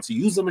materials on how to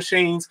use the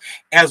machines,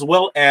 as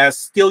well as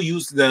still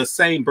use the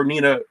same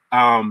Bernina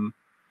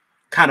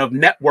kind of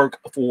network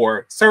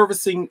for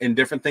servicing and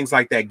different things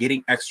like that,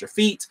 getting extra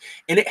feet.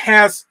 And it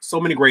has so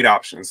many great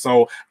options.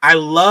 So I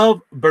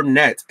love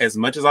Bernette as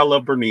much as I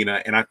love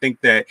Bernina. And I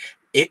think that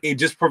it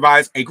just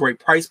provides a great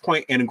price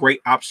point and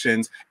great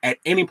options at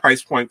any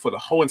price point for the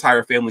whole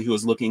entire family who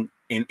is looking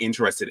and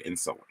interested in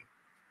sewing.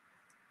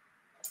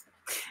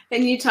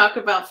 And you talk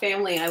about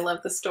family. I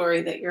love the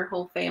story that your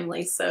whole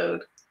family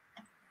sewed.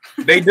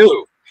 They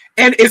do.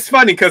 And it's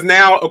funny because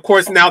now, of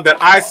course, now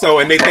that I sew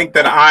and they think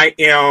that I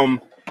am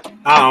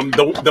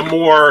the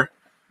more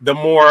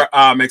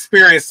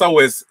experienced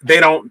sewist,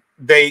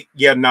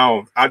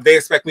 they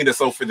expect me to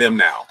sew for them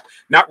now,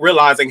 not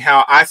realizing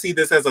how I see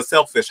this as a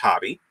selfish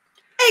hobby.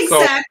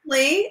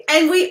 Exactly. So,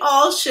 and we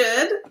all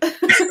should.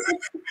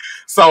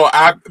 So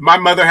my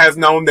mother has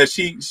known that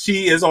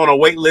she is on a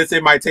wait list.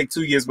 It might take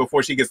 2 years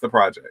before she gets the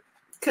project.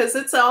 Because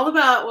it's all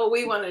about what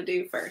we want to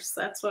do first.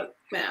 That's what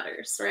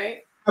matters,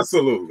 right?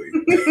 Absolutely.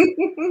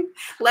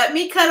 Let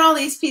me cut all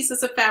these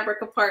pieces of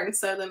fabric apart and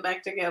sew them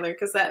back together,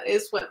 because that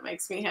is what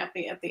makes me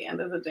happy at the end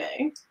of the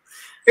day.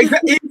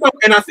 Exactly.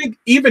 And I think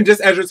even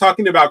just as you're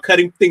talking about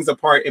cutting things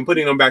apart and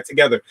putting them back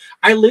together,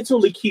 I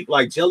literally keep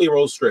like jelly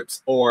roll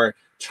strips or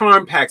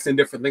charm packs and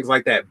different things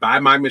like that by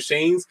my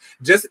machines.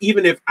 Just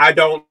even if I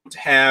don't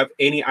have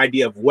any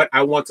idea of what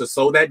I want to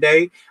sew that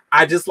day,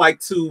 I just like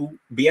to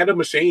be at a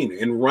machine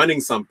and running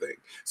something.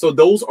 So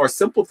those are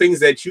simple things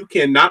that you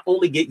can not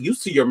only get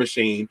used to your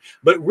machine,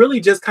 but really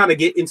just kind of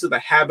get into the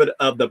habit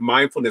of the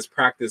mindfulness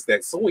practice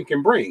that sewing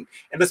can bring,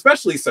 and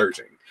especially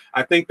serging.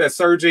 I think that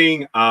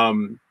serging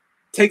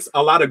takes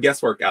a lot of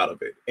guesswork out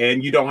of it,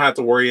 and you don't have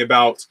to worry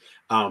about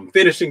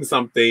finishing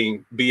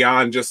something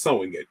beyond just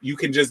sewing it. You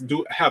can just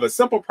have a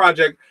simple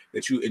project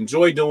that you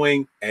enjoy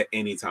doing at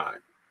any time.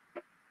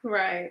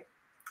 Right.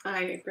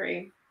 I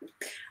agree.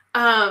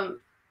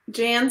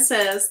 Jan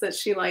says that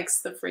she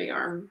likes the free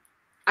arm.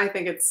 I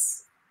think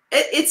it's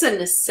a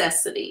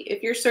necessity.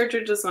 If your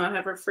serger does not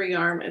have a free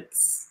arm,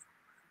 it's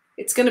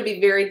going to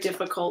be very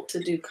difficult to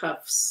do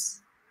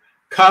cuffs.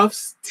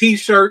 Cuffs,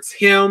 t-shirts,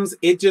 hems,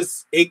 it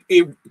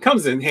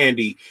comes in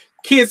handy.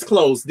 Kids'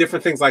 clothes,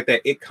 different things like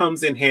that. It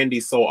comes in handy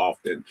so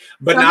often.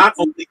 But not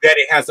only that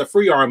it has a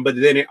free arm, but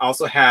then it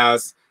also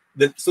has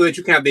so that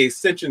you can have the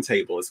extension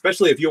table,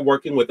 especially if you're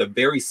working with a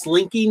very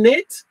slinky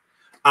knit.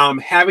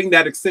 Having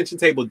that extension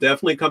table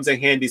definitely comes in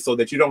handy so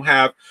that you don't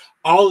have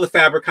all of the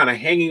fabric kind of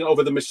hanging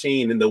over the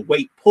machine and the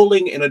weight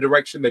pulling in a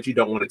direction that you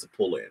don't want it to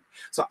pull in.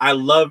 So I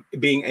love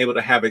being able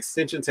to have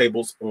extension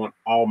tables on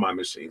all my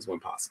machines when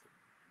possible.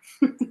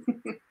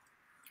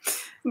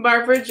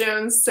 Barbara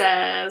Jones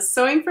says,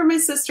 sewing for my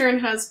sister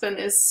and husband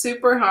is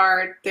super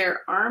hard.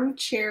 They're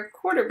armchair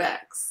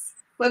quarterbacks.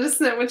 Let us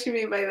know what you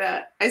mean by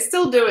that. I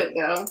still do it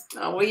though.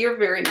 Oh, well, you're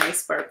very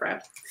nice,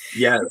 Barbara.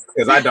 Yes,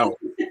 because I don't.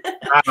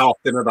 Not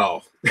often at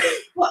all.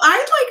 Well,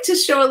 I'd like to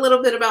show a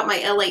little bit about my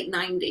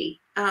L890.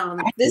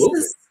 This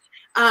is,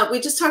 we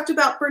just talked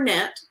about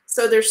Bernette.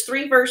 So there's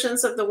 3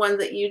 versions of the one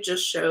that you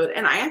just showed.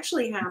 And I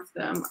actually have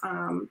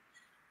them,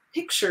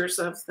 pictures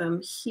of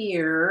them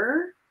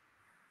here.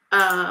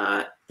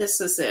 This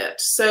is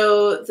it.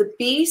 So the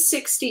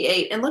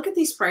B68, and look at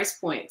these price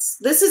points.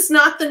 This is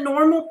not the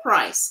normal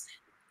price.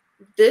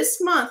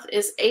 This month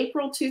is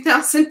April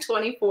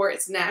 2024.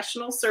 It's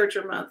National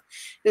Serger Month.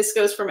 This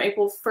goes from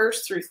April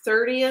 1st through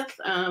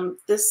 30th.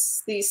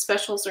 These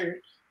specials are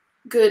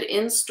good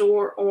in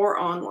store or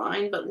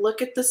online, but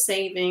look at the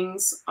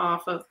savings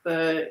off of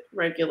the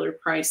regular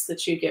price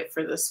that you get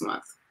for this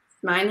month.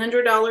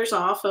 $900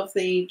 off of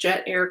the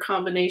Jet Air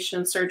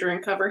combination Serger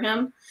and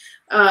Coverhem.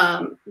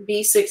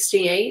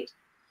 B68.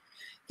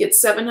 Get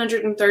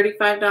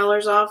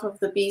 $735 off of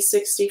the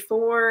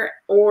B64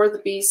 or the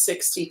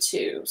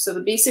B62. So the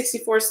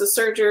B64 is the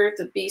Serger,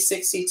 the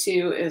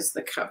B62 is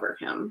the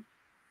Coverhem.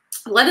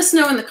 Let us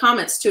know in the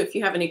comments too if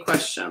you have any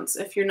questions.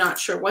 If you're not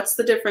sure, what's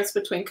the difference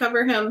between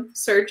Coverhem,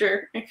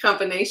 Serger, and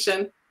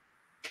combination?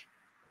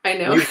 I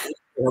know.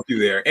 We'll help you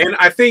there. And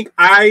I think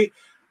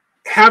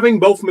having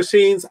both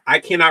machines, I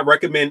cannot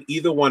recommend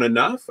either one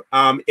enough.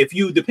 If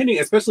you,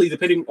 especially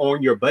depending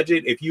on your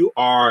budget, if you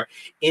are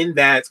in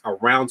that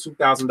around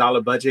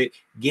 $2,000 budget,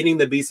 getting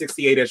the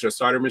B68 as your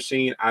starter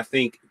machine, I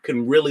think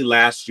can really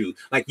last you.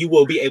 Like you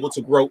will be able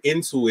to grow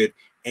into it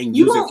and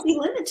use it. You won't be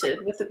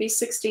limited with the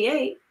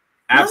B68.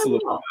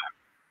 Absolutely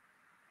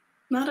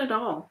not at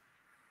all.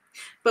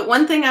 But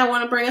one thing I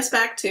want to bring us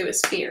back to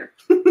is fear.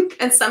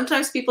 And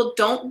sometimes people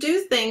don't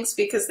do things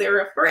because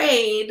they're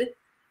afraid,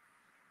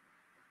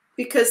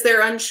 because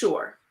they're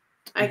unsure.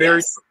 I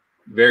guess.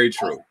 Very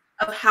true.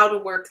 of how to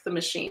work the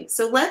machine.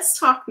 So let's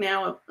talk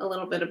now a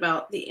little bit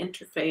about the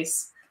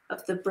interface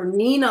of the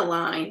Bernina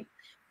line,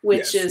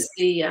 which is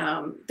the,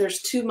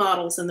 there's two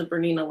models in the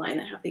Bernina line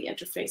that have the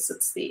interface.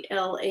 It's the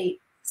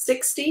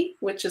L860,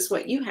 which is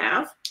what you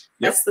have.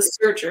 That's the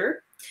Serger.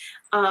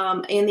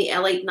 And the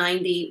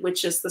L890,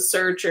 which is the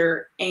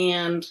Serger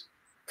and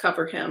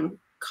Coverhem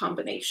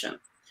combination.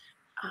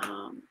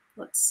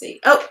 Let's see.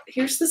 Oh,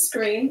 here's the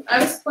screen. I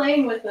was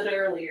playing with it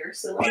earlier,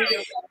 so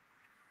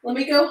let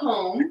me go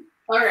home.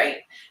 All right.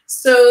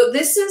 So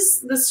this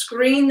is the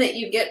screen that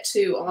you get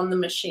to on the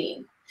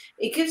machine.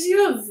 It gives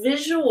you a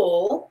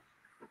visual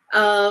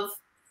of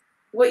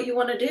what you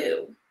want to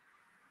do.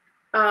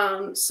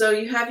 So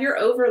you have your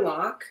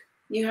overlock,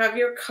 you have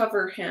your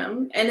cover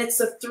hem, and it's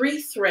a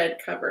 3-thread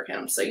cover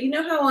hem. So you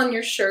know how on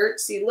your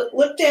shirts, you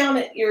look down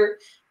at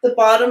the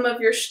bottom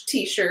of your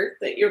t-shirt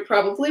that you're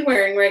probably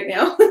wearing right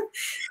now.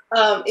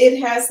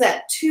 It has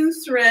that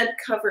 2-thread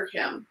cover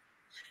hem.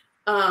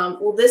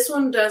 Well, this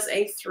one does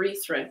a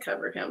 3-thread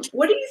cover hem.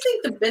 What do you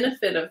think the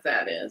benefit of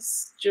that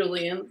is,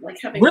 Julian? Like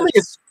having really,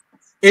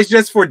 it's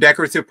just for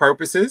decorative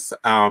purposes.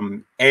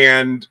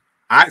 And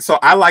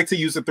I like to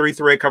use a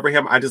 3-thread cover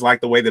hem. I just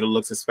like the way that it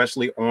looks,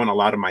 especially on a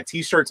lot of my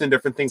t-shirts and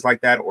different things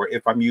like that. Or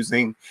if I'm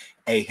using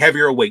a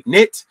heavier weight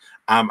knit,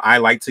 I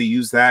like to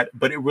use that.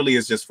 But it really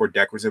is just for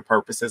decorative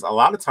purposes. A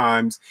lot of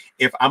times,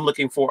 if I'm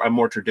looking for a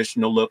more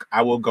traditional look,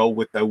 I will go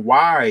with a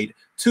wide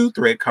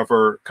 2-thread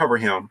cover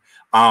hem.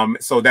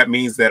 So that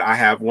means that I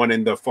have one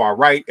in the far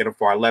right and a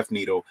far left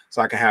needle,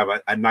 so I can have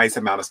a nice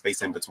amount of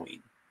space in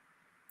between.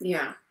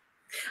 Yeah.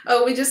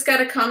 Oh, we just got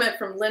a comment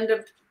from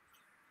Linda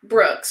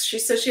Brooks. She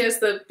says she has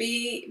the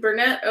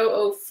Bernina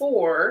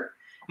 004.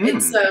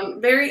 It's a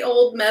very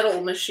old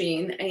metal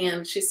machine,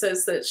 and she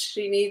says that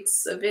she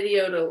needs a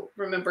video to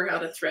remember how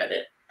to thread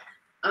it.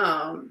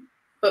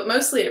 But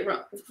mostly it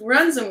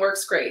runs and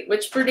works great,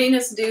 which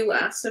Berninas do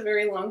last a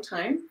very long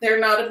time. They're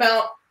not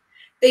about,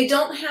 they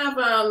don't have,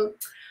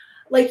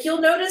 like you'll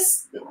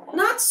notice,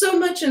 not so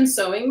much in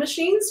sewing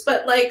machines,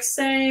 but like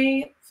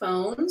say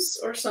phones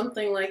or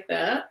something like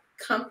that.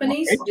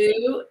 Companies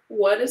do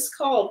what is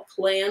called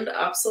planned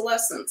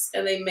obsolescence,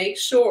 and they make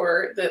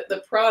sure that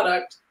the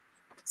product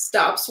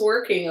stops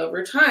working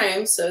over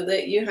time so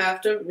that you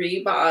have to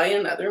rebuy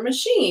another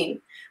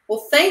machine.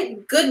 Well,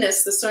 thank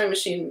goodness the sewing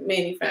machine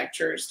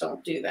manufacturers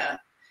don't do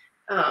that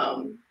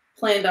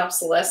planned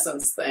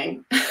obsolescence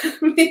thing,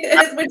 which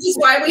is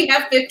why we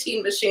have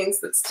 15 machines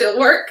that still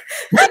work.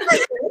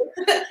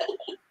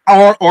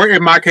 Or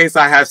in my case,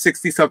 I have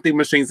 60-something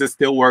machines that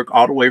still work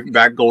all the way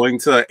back going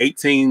to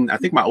 18. I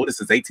think my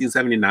oldest is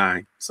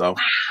 1879. So, wow.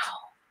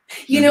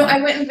 You know, I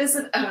went and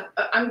visited,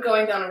 I'm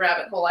going down a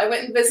rabbit hole. I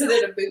went and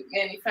visited a boot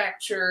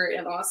manufacturer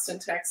in Austin,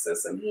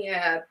 Texas, and he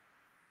had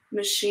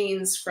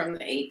machines from the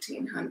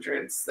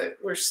 1800s that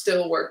were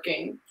still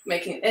working,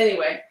 making,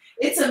 anyway,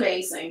 it's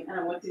amazing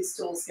what these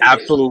tools can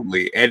do.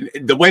 Absolutely. And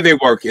the way they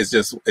work is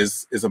just,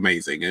 is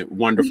amazing and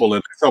wonderful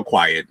and so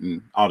quiet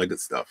and all the good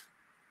stuff.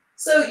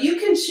 So you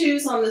can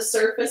choose on the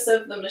surface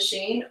of the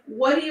machine,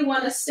 what do you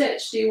want to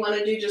stitch? Do you want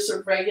to do just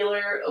a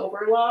regular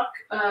overlock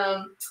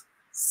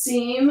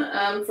seam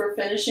for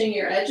finishing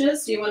your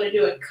edges? Do you want to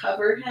do a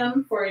cover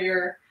hem for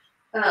your,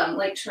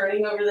 like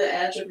turning over the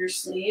edge of your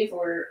sleeve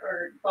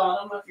or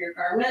bottom of your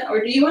garment?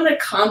 Or do you want a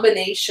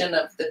combination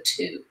of the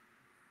two?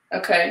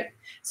 Okay,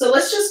 so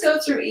let's just go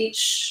through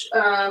each,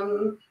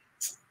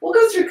 we'll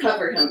go through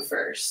cover hem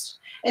first.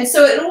 And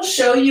so it'll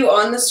show you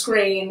on the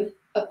screen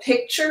a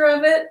picture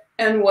of it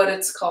and what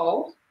it's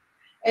called.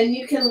 And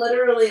you can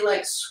literally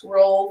like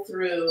scroll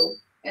through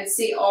and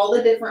see all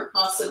the different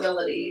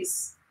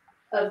possibilities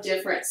of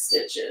different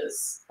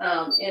stitches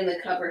in the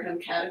cover hem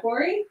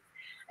category.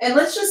 And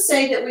let's just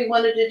say that we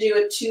wanted to do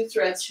a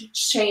 2-thread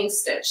chain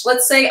stitch.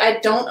 Let's say I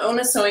don't own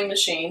a sewing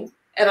machine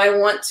and I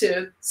want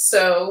to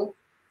sew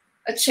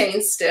a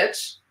chain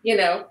stitch, you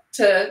know,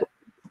 to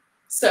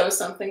sew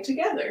something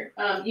together.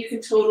 You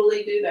can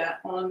totally do that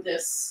on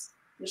this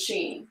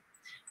machine.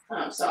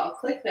 So I'll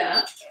click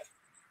that.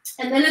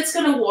 And then it's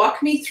going to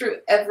walk me through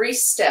every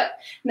step.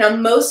 Now,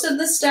 most of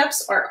the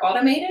steps are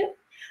automated,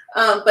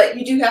 but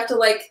you do have to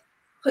like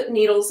put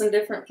needles in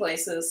different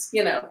places,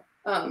 you know.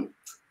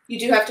 You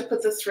do have to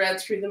put the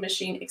thread through the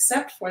machine,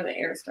 except for the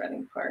air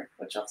threading part,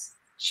 which I'll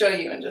show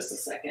you in just a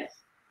second.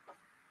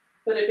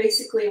 But it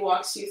basically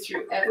walks you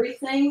through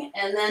everything,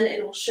 and then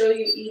it will show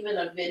you even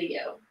a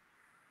video.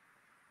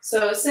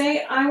 So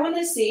say I want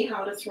to see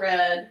how to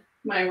thread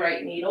my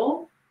right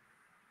needle.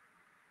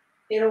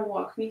 It'll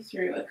walk me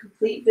through a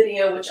complete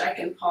video, which I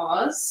can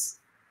pause,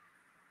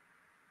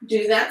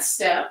 do that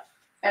step,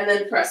 and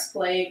then press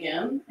play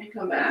again and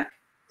come back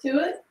to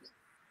it.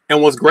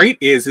 And what's great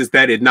is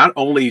that it not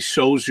only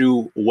shows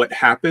you what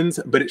happens,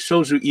 but it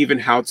shows you even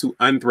how to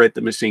unthread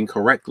the machine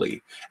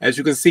correctly. As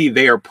you can see,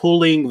 they are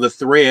pulling the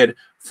thread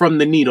from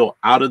the needle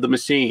out of the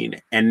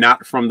machine and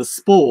not from the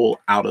spool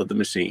out of the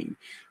machine.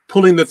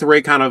 Pulling the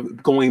thread kind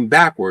of going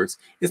backwards,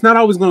 it's not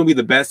always going to be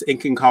the best.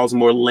 It can cause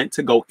more lint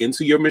to go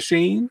into your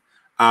machine.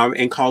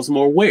 and cause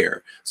more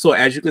wear. So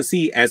as you can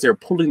see, as they're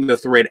pulling the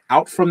thread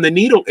out from the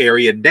needle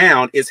area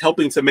down, it's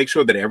helping to make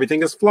sure that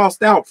everything is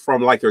flossed out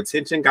from like your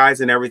tension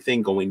guides and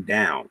everything going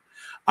down.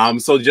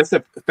 So just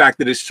the fact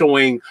that it's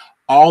showing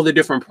all the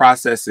different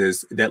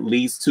processes that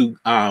leads to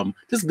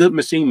just good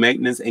machine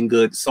maintenance and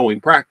good sewing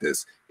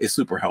practice is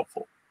super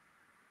helpful.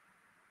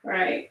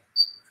 Right.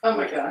 Oh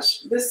my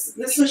gosh,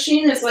 this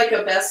machine is like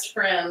a best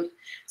friend.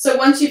 So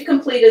once you've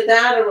completed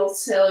that, it'll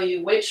tell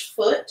you which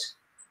foot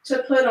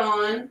to put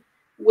on,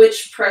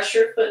 which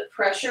pressure foot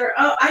pressure.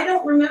 Oh, I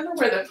don't remember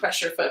where the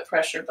pressure foot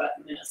pressure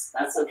button is.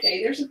 That's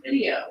okay. There's a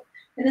video.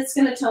 And it's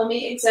going to tell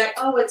me exact,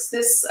 oh, it's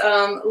this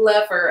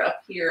lever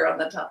up here on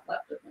the top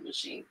left of the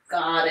machine.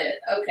 Got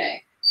it.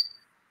 Okay.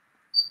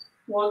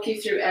 Walk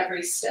you through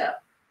every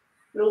step.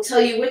 It'll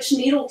tell you which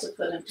needle to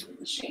put into the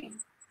machine.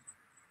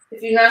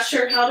 If you're not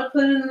sure how to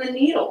put in the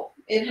needle,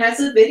 it has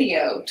a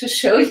video to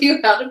show you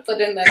how to put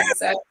in that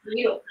exact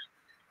needle.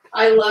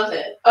 I love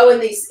it. Oh,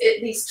 and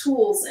these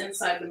tools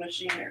inside the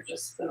machine are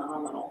just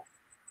phenomenal.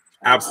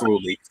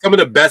 Absolutely. Some of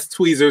the best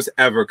tweezers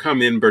ever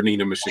come in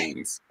Bernina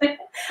machines.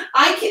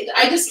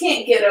 I just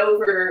can't get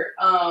over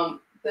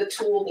the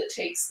tool that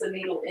takes the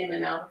needle in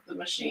and out of the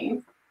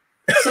machine.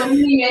 So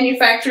many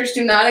manufacturers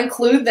do not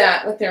include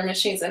that with their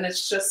machines, and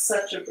it's just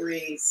such a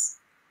breeze.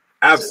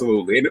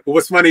 Absolutely. And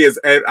what's funny is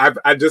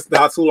I just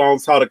not too long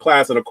taught a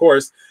class, and of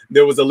course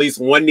there was at least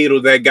one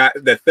needle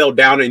that fell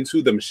down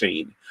into the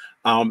machine.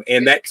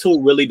 And that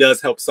tool really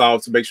does help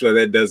solve to make sure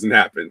that doesn't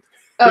happen.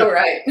 Oh,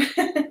 right.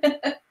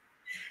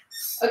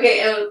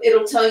 Okay,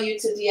 it'll tell you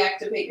to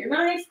deactivate your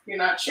knife. If you're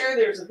not sure,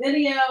 there's a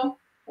video.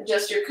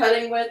 Adjust your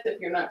cutting width if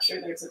you're not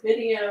sure, there's a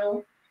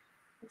video.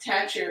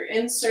 Attach your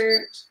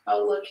insert.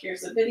 Oh, look,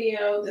 here's a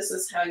video. This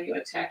is how you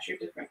attach your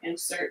different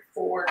insert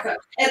for cut.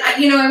 And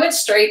I went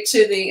straight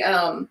to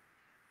the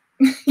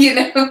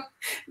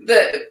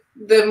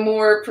the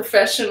more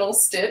professional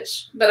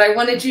stitch, but I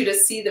wanted you to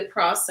see the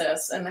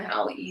process and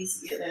how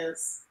easy it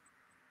is.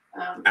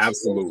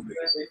 Absolutely.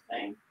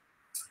 Everything.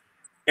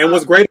 And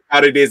what's great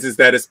about it is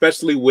that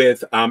especially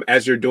with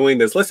as you're doing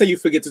this, let's say you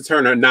forget to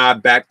turn a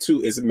knob back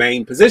to its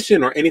main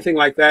position or anything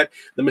like that,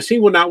 the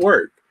machine will not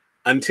work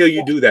until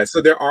you do that. So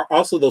there are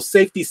also those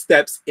safety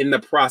steps in the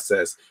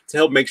process to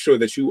help make sure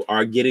that you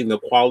are getting the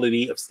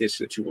quality of stitch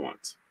that you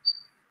want.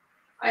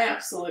 I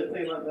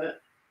absolutely love it.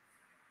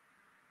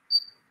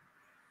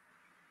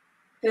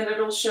 Then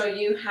it'll show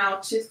you how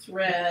to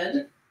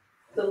thread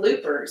the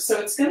loopers. So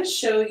it's going to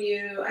show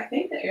you, I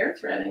think, the air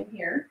threading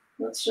here.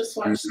 Let's just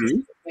watch this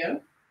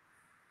video.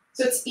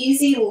 So it's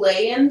easy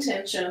lay-in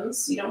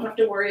tensions. You don't have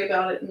to worry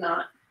about it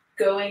not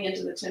going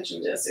into the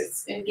tension disc.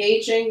 It's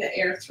engaging the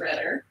air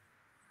threader.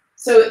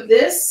 So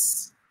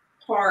this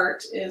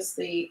part is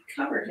the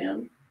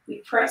Coverhem.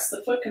 You press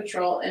the foot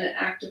control and it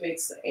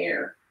activates the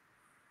air.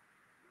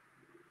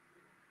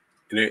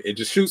 And it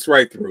just shoots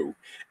right through.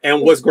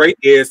 And what's great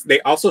is they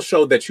also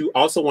show that you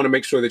also want to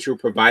make sure that you're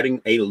providing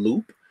a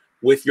loop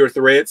with your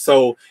thread.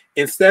 So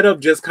instead of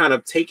just kind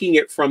of taking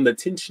it from the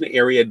tension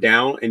area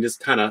down and just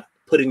kind of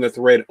putting the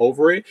thread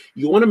over it,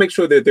 you want to make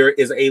sure that there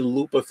is a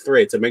loop of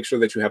thread to make sure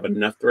that you have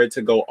enough thread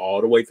to go all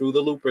the way through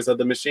the loopers of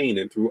the machine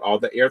and through all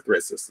the air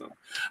thread system.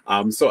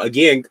 So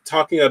again,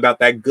 talking about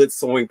that good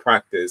sewing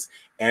practice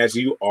as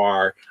you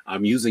are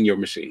using your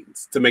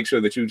machines to make sure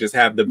that you just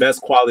have the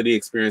best quality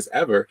experience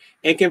ever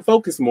and can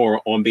focus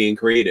more on being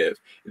creative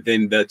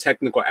than the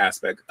technical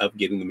aspect of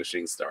getting the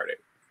machine started.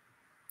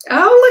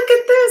 Oh, look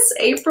at this.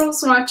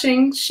 April's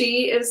watching.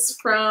 She is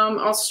from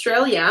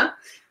Australia.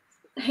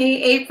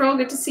 Hey, April,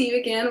 good to see you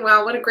again.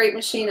 Wow, what a great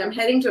machine. I'm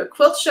heading to a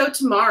quilt show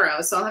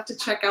tomorrow, so I'll have to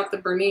check out the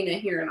Bernina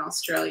here in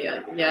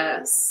Australia.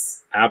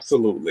 Yes.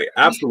 Absolutely.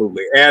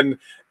 Absolutely. And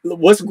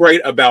what's great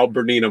about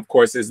Bernina, of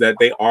course, is that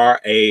they are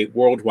a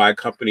worldwide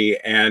company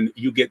and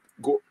you get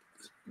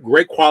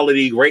great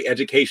quality, great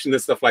education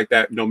and stuff like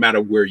that, no matter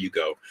where you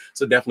go.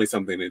 So definitely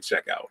something to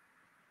check out.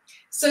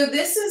 So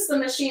this is the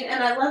machine,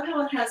 and I love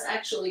how it has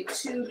actually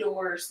two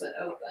doors that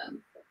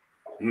open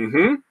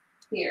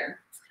here.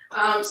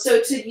 So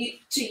to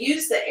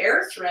use the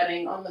air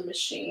threading on the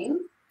machine,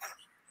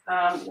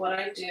 what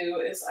I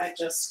do is I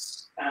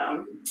just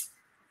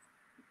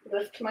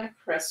lift my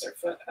presser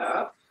foot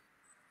up.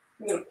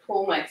 I'm going to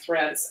pull my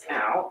threads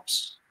out.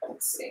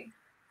 Let's see.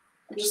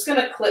 I'm just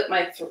going to clip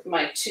my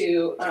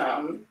two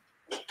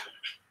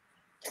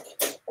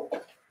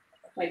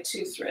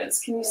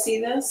threads. Can you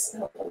see this?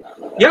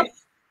 Yep.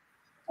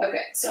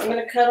 Okay, so I'm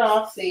going to cut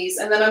off these,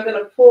 and then I'm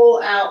going to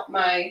pull out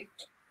my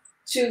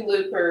two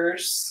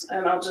loopers,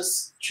 and I'll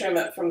just trim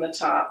it from the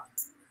top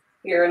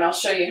here, and I'll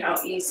show you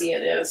how easy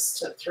it is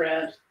to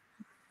thread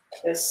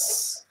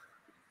this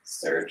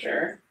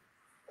serger.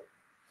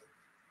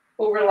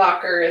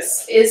 Overlocker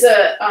is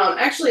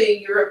actually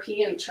a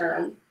European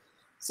term.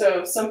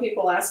 So some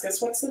people ask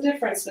us, what's the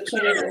difference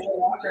between an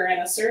overlocker and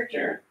a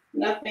serger?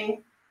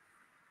 Nothing.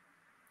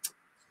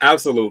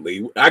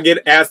 Absolutely. I get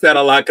asked that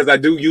a lot because I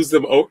do use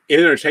them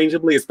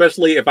interchangeably,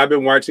 especially if I've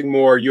been watching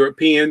more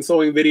European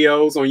sewing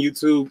videos on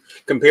YouTube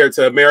compared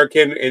to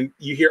American, and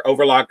you hear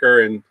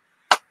overlocker and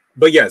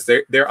But yes,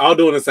 they're all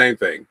doing the same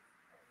thing.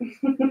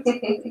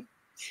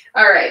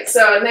 All right,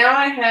 so now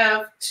I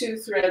have 2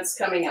 threads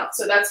coming out.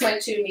 So that's my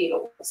 2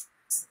 needles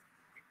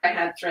I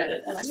had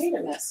threaded, and I made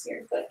a mess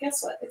here, but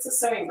guess what? It's a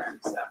sewing room,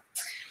 so.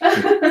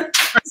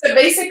 So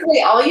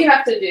basically all you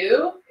have to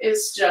do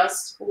is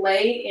just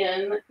lay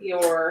in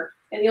your,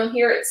 and you'll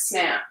hear it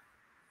snap.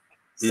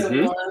 So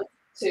 1,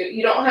 2,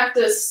 you don't have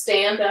to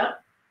stand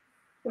up,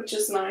 which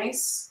is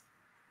nice,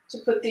 to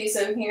put these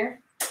in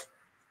here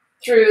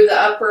through the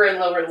upper and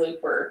lower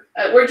looper.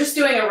 We're just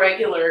doing a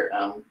regular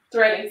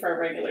threading for a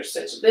regular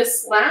stitch.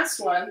 This last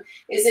one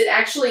is it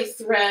actually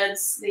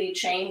threads the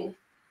chain.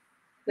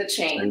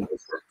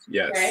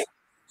 Yes. Right?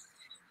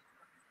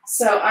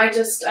 So I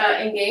just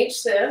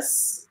engage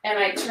this, and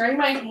I turn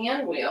my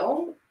hand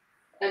wheel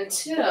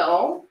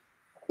until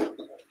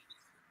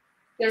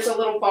there's a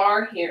little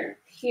bar here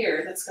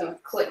that's going to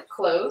click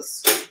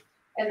closed,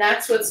 and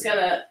that's what's going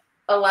to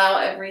allow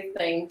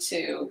everything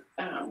to,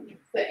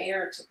 the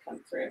air to come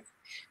through.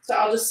 So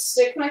I'll just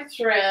stick my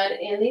thread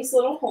in these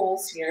little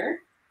holes here,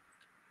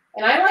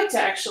 and I like to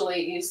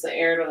actually use the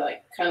air to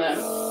like kind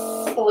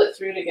of pull it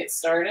through to get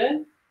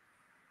started.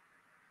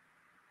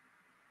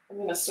 I'm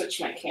going to switch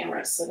my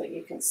camera so that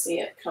you can see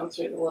it come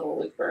through the little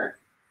looper.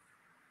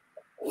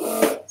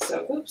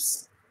 So,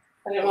 oops,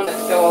 I didn't want it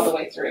to go all the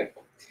way through.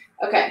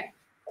 Okay,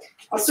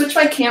 I'll switch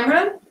my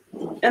camera,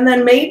 and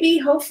then maybe,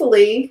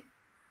 hopefully,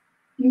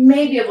 you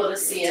may be able to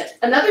see it.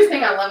 Another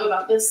thing I love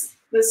about this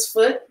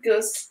foot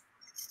goes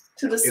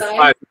to the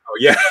side. Oh,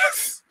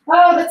 yes.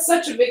 Oh, that's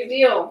such a big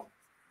deal.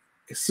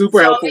 It's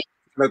super helpful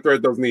to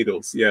thread those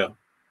needles. Yeah.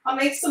 I'll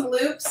make some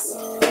loops,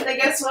 and then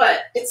guess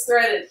what? It's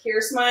threaded.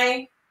 Here's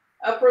my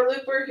upper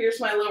looper. Here's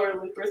my lower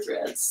looper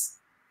threads.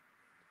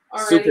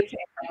 Already came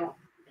out.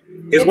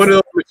 It's one of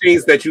those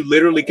machines that you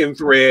literally can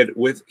thread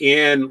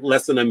within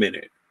less than a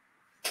minute.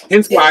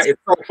 Hence why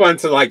it's so fun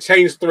to like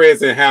change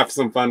threads and have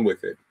some fun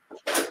with it.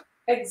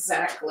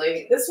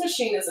 Exactly. This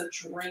machine is a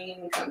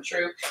dream come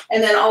true.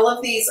 And then all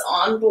of these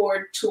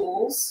onboard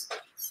tools.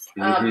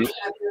 You have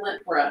your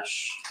lint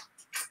brush.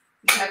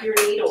 You have your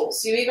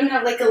needles. You even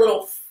have like a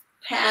little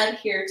pad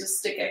here to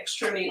stick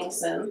extra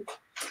needles in.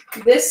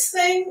 This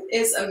thing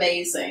is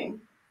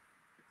amazing.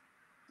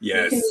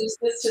 Yes. You can use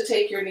this to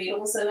take your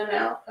needles in and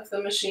out of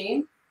the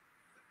machine,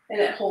 and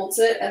it holds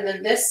it. And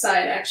then this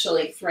side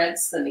actually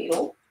threads the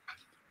needle.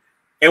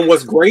 And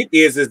what's great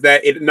is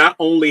that it not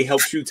only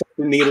helps you take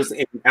the needles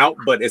in and out,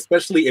 but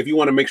especially if you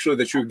want to make sure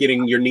that you're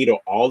getting your needle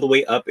all the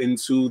way up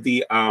into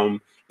the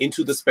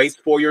space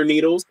for your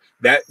needles,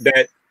 that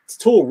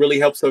tool really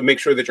helps to make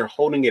sure that you're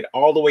holding it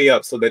all the way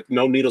up so that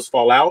no needles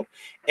fall out.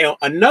 And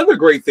another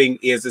great thing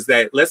is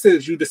that let's say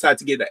that you decide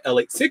to get the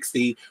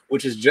L860,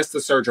 which is just the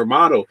Serger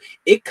model,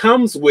 it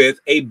comes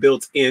with a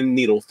built-in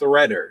needle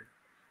threader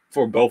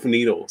for both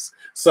needles.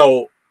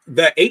 So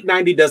the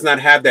 890 does not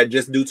have that,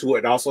 just due to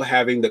it also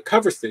having the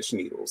cover stitch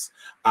needles.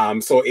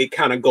 So it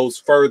kind of goes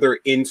further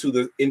into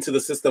the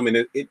system, and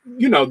it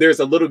you know,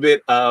 there's a little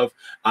bit of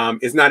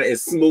it's not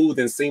as smooth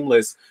and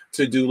seamless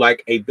to do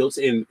like a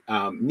built-in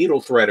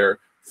needle threader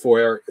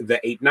for the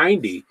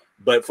 890,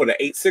 but for the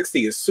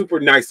 860 it's super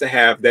nice to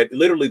have that,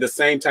 literally the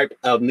same type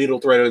of needle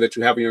threader that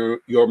you have in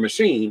your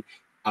machine,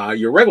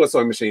 your regular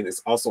sewing machine,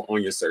 is also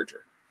on your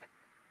Serger.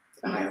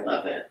 Oh, I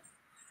love it.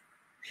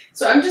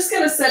 So I'm just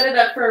going to set it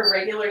up for a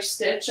regular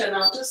stitch, and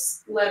I'll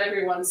just let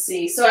everyone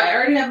see. So I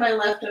already have my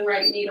left and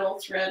right needle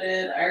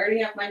threaded. I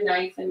already have my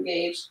knife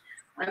engaged.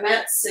 I'm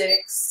at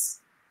 6.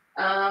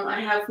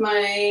 I have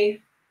my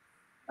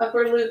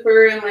upper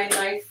looper and my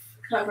knife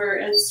cover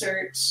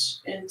insert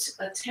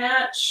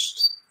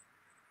attached.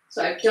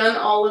 So I've done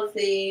all of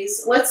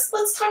these. Let's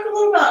talk a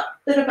little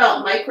bit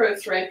about micro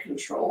thread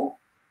control.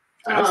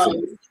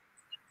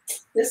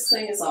 This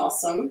thing is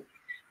awesome.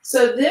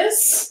 So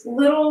this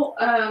little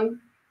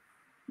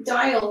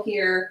dial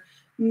here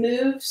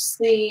moves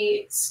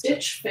the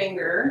stitch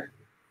finger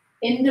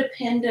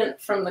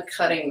independent from the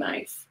cutting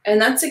knife,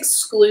 and that's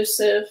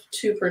exclusive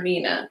to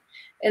Bernina,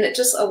 and it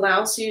just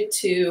allows you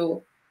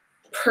to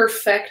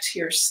perfect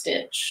your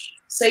stitch.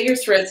 Say your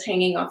thread's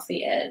hanging off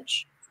the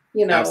edge,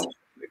 you know. Absolutely.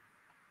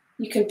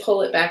 You can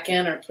pull it back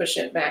in or push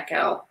it back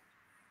out.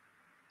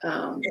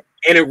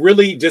 And it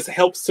really just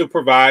helps to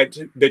provide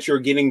that you're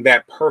getting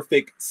that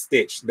perfect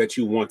stitch that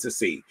you want to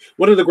see.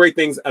 One of the great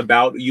things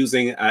about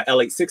using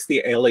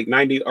L860,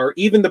 L890, or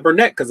even the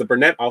Bernina, because the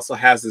Bernina also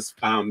has this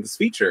this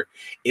feature,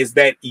 is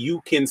that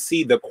you can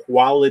see the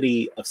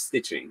quality of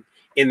stitching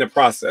in the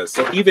process.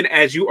 So even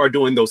as you are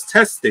doing those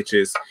test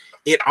stitches,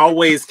 it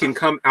always can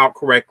come out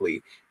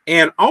correctly.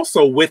 And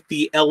also with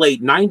the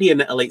L890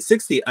 and the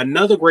L860,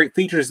 another great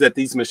features that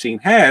these machine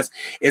has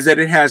is that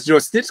it has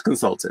your stitch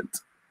consultant.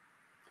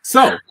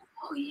 So,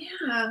 oh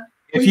yeah,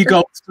 if you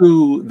go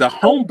to the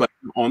home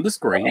button on the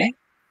screen, okay.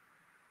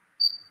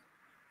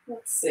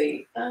 Let's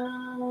see.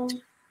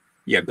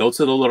 Yeah, go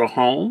to the little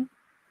home,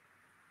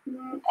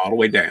 all the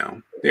way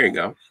down. There you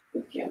go.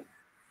 Thank you.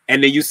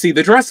 And then you see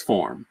the dress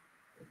form.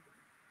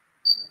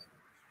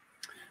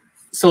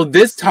 So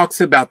this talks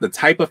about the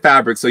type of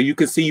fabric. So you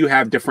can see you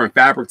have different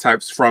fabric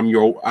types from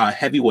your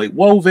heavyweight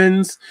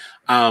wovens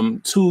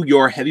to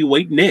your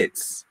heavyweight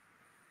knits.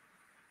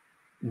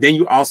 Then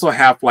you also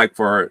have like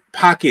for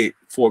pocket,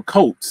 for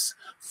coats,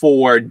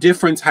 for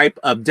different type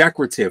of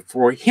decorative,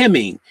 for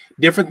hemming,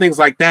 different things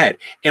like that.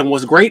 And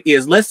what's great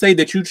is, let's say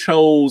that you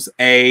chose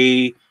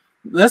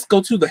let's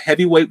go to the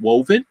heavyweight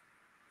woven.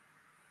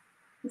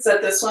 Is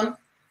that this one?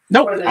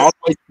 Nope,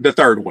 the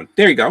third one.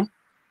 There you go.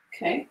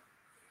 Okay.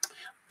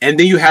 And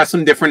then you have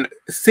some different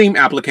seam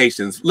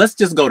applications. Let's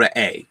just go to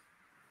A.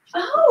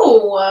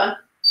 Oh,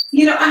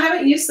 you know, I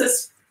haven't used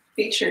this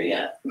feature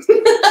yet.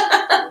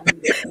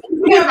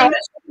 Yeah,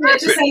 it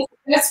just has the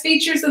best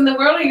features in the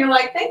world, and you're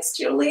like, thanks,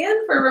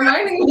 Julian, for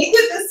reminding me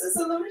that this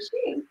is in the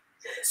machine.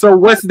 So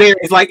what's there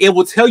is like, it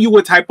will tell you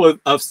what type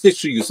of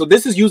stitch to use. So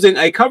this is using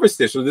a cover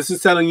stitch. So this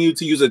is telling you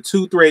to use a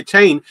 2-thread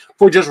chain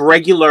for just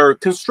regular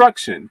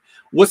construction.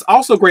 What's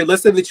also great,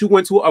 let's say that you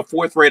went to a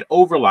 4-thread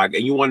overlock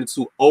and you wanted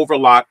to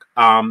overlock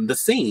the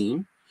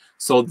seam.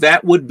 So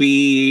that would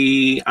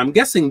be, I'm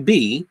guessing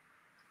B.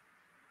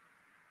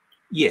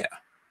 Yeah.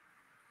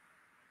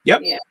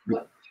 Yep. Yeah.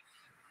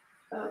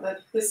 Oh,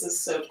 this is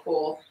so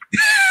cool.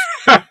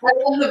 I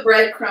love the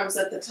breadcrumbs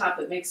at the top.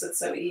 It makes it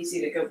so easy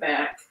to go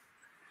back.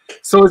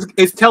 So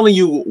it's telling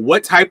you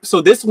what type. So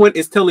this one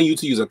is telling you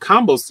to use a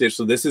combo stitch.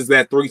 So this is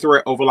that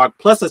 3-thread overlock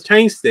plus a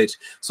chain stitch.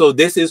 So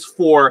this is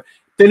for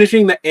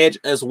finishing the edge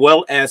as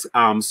well as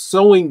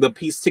sewing the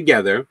piece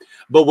together.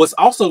 But what's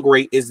also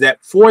great is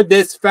that for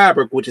this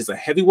fabric, which is a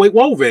heavyweight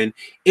woven,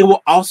 it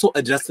will also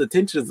adjust the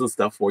tensions and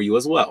stuff for you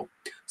as well.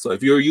 So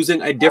if you're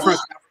using a different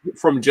fabric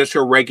from just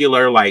your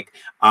regular, like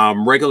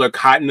regular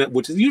cotton,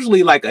 which is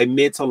usually like a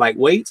mid to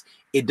lightweight,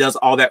 it does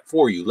all that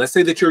for you. Let's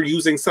say that you're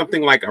using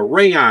something like a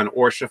rayon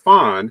or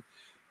chiffon.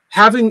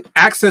 Having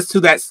access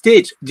to that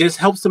stitch just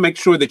helps to make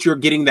sure that you're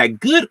getting that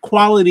good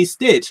quality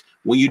stitch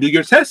when you do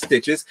your test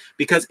stitches,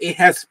 because it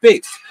has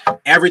fixed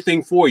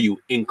everything for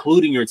you,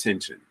 including your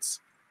tensions.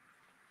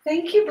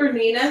 Thank you,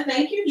 Bernina.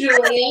 Thank you,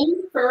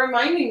 Julian, for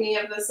reminding me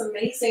of this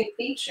amazing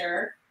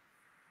feature.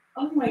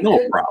 Oh my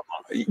goodness. No problem.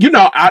 You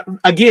know,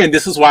 again,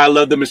 this is why I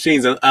love the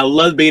machines. I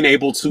love being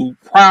able to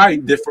pry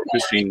different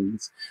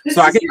machines. This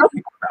so I can your tell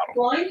people about them.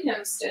 blind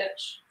hem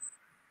stitch.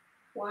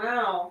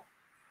 Wow.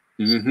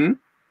 Mm-hmm.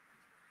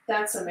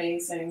 That's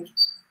amazing.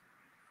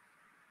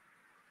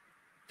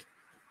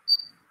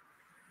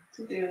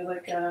 To do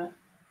like a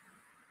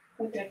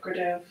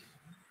decorative.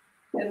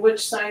 And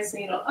which size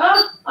needle?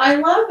 Oh, I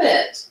love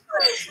it.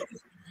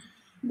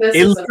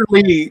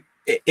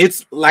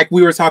 It's like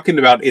we were talking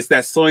about, it's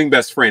that sewing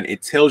best friend.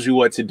 It tells you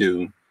what to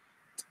do.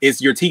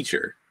 It's your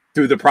teacher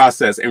through the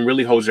process and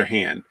really holds your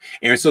hand.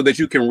 And so that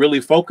you can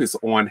really focus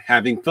on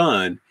having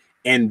fun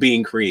and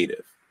being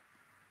creative.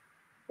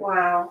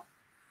 Wow.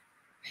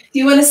 Do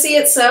you want to see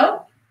it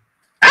sew?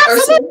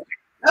 Absolutely.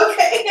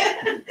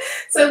 Okay.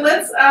 So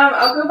let's,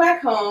 I'll go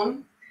back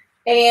home.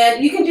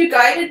 And you can do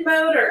guided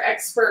mode or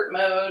expert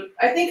mode.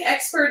 I think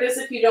expert is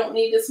if you don't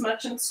need as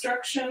much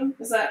instruction.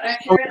 Is that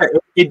accurate? Okay.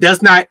 It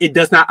does not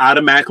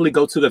automatically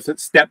go to the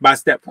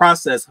step-by-step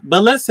process.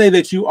 But let's say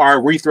that you are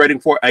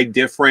rethreading for a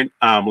different,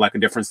 like a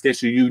different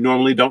stitch you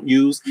normally don't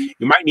use.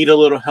 You might need a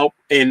little help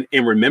in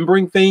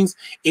remembering things.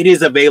 It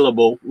is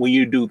available when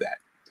you do that.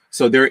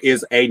 So there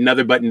is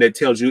another button that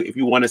tells you if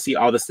you want to see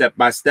all the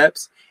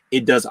step-by-steps.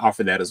 It does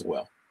offer that as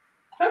well.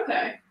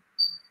 Okay.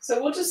 So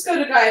we'll just go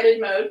to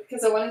guided mode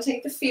because I want to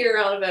take the fear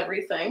out of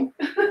everything.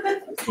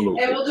 And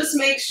we'll just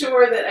make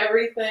sure that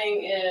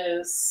everything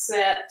is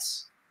set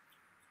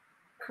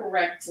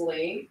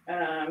correctly.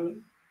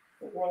 The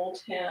rolled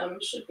hem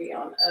should be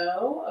on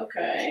O.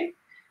 Okay.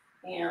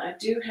 And I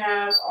do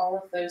have all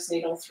of those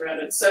needle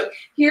threaded. So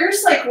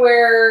here's like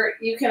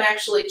where you can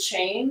actually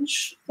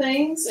change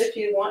things if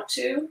you want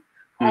to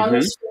on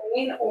the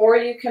screen, or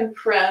you can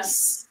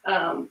press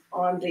on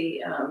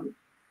the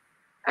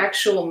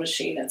actual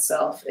machine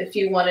itself if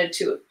you wanted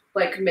to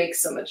like make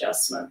some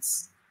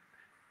adjustments.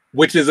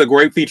 Which is a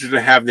great feature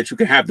to have, that you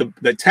can have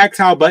the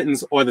tactile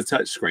buttons or the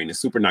touch screen. It's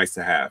super nice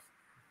to have.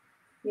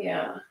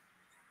 Yeah.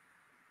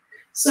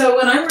 So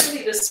when I'm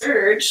ready to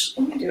serge,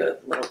 let me do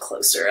it a little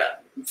closer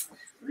up.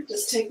 I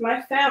just take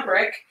my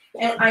fabric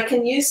and I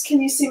can use, can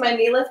you see my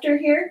knee lifter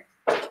here?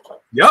 Yep.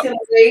 It's going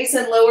to raise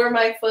and lower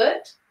my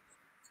foot.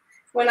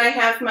 When I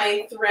have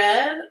my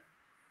thread,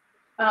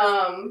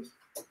 I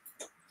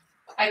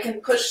can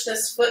push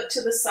this foot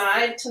to the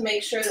side to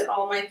make sure that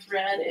all my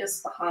thread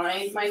is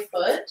behind my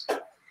foot.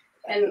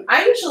 And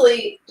I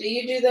usually, do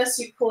you do this?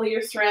 You pull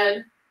your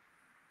thread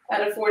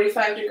at a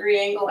 45-degree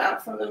angle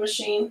out from the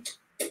machine?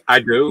 I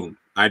do.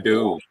 And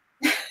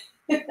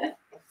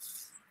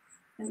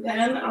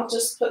then I'll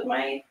just put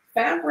my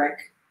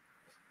fabric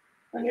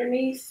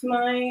underneath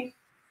my,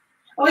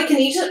 oh, I can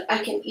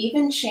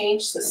even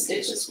change the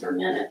stitches per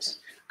minute.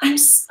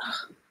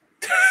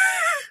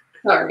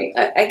 Sorry,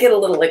 I get a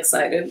little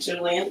excited,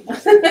 Julian,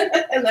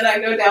 and then I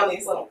go down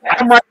these little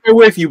paths. I'm right there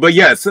with you, but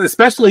yes,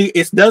 especially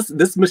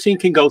this machine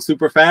can go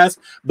super fast,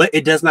 but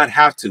it does not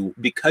have to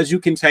because you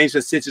can change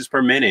the stitches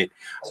per minute.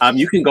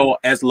 You can go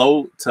as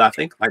low to I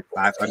think like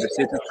 500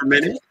 stitches per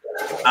minute,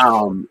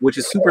 which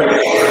is super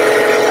nice.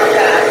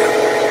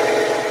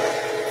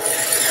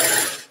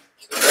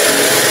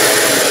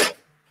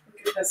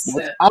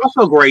 What's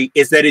also great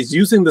is that it's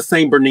using the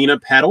same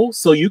Bernina pedal,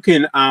 so you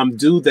can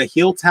do the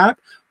heel tap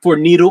for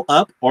needle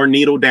up or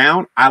needle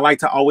down. I like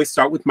to always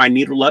start with my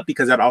needle up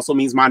because that also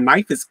means my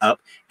knife is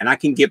up and I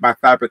can get my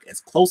fabric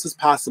as close as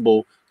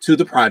possible to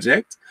the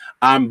project.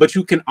 But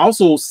you can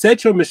also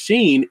set your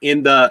machine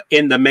in the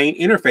main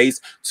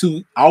interface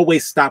to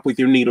always stop with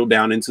your needle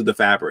down into the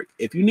fabric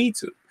if you need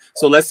to.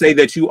 So let's say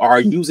that you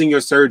are using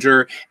your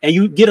serger and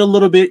you get a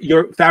little bit,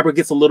 your fabric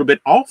gets a little bit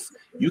off.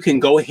 You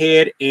can go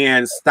ahead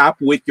and stop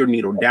with your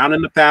needle down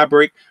in the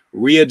fabric,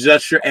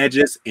 readjust your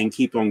edges, and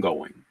keep on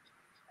going.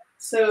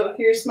 So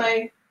here's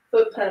my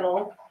foot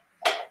pedal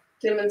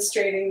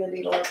demonstrating the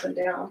needle up and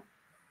down.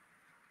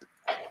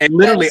 And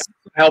literally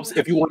helps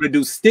if you want to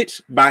do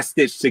stitch by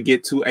stitch to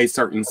get to a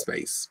certain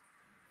space.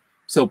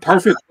 So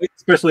perfect,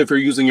 especially if you're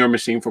using your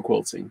machine for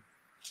quilting.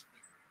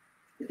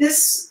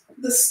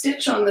 The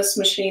stitch on this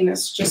machine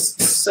is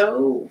just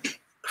so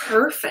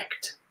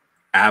perfect.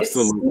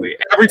 Absolutely.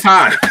 Every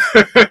time.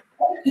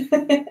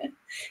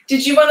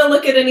 Did you want to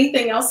look at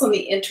anything else on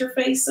the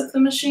interface of the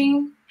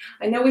machine?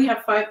 I know we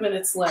have 5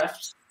 minutes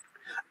left.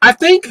 I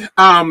think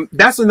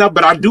that's enough,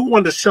 but I do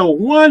want to show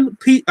one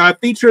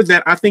feature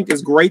that I think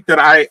is great that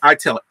I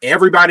tell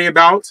everybody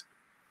about.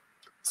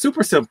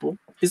 Super simple.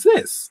 Is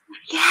this.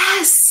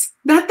 Yes,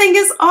 that thing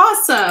is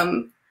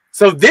awesome.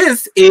 So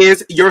this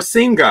is your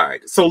seam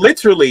guide. So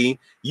literally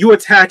you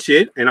attach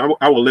it, and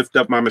I will lift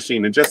up my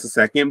machine in just a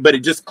second, but it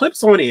just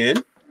clips on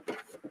in.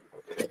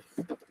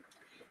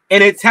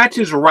 And it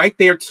attaches right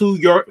there to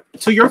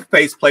your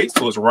faceplate.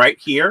 So it's right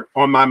here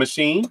on my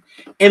machine.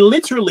 And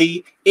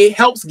literally, it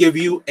helps give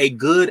you a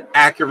good,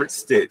 accurate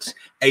stitch,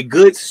 a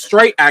good,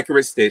 straight,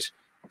 accurate stitch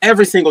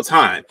every single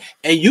time.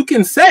 And you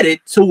can set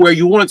it to where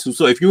you want to.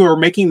 So if you are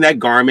making that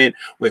garment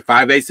with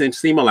 5/8 inch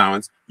seam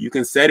allowance, you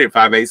can set it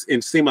 5/8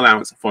 inch seam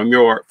allowance from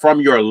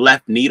your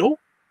left needle.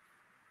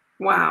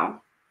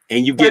 Wow.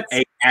 And you get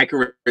an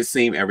accurate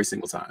seam every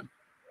single time.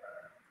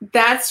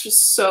 That's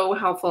just so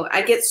helpful.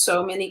 I get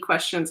so many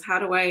questions. How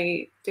do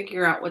I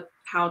figure out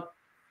how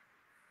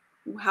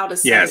to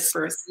set it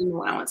for a seam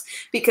allowance?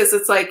 Because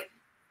it's like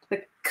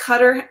the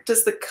cutter,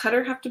 does the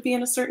cutter have to be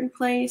in a certain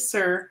place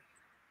or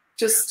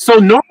just? So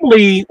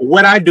normally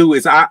what I do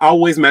is I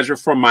always measure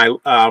from my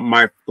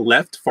my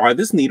left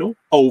farthest needle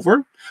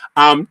over.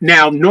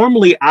 Now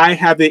normally I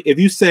have it, if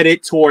you set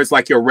it towards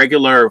like your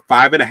regular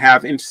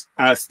 5.5 inch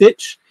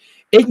stitch,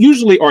 it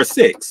usually, or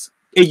 6.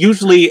 It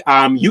usually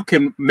you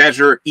can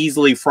measure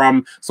easily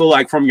from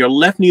your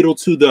left needle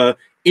to the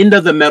end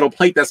of the metal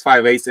plate. That's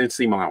 5/8 inch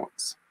seam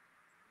allowance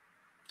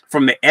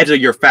from the edge of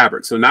your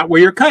fabric. So not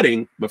where you're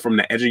cutting, but from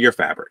the edge of your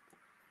fabric.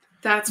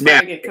 That's where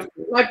I get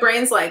confused. My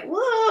brain's like,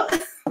 whoa.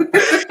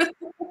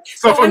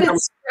 So when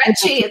it's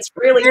stretchy, it's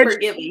really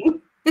forgiving.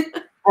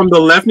 From the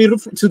left needle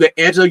to the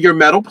edge of your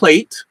metal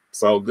plate.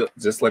 So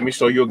just let me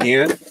show you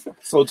again.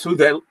 So to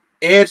the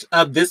edge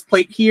of this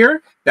plate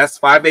here, that's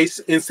 5/8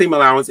 inch seam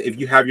allowance if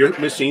you have your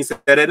machine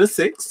set at a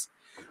 6.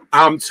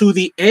 To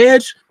the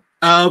edge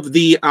of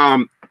the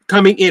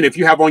coming in, if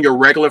you have on your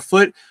regular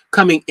foot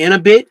coming in a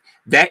bit,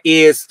 that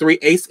is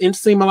 3/8 inch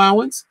seam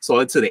allowance.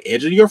 So to the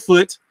edge of your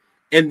foot.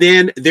 And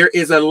then there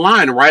is a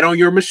line right on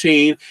your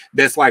machine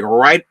that's like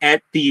right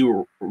at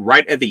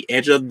the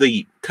edge of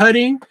the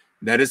cutting.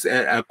 That is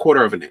a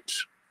 1/4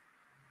 inch.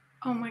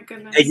 Oh my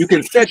goodness. And you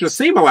can set your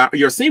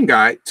seam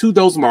guide to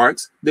those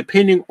marks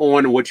depending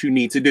on what you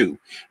need to do.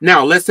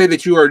 Now, let's say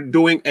that you are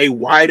doing a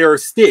wider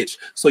stitch.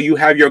 So you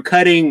have your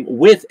cutting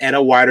width at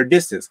a wider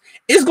distance.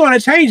 It's going to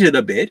change it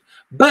a bit,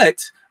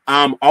 but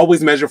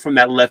always measure from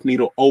that left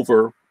needle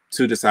over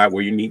to decide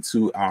where you need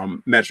to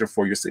measure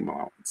for your seam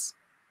allowance.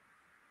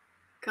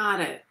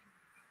 Got it.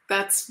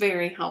 That's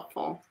very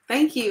helpful.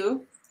 Thank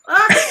you.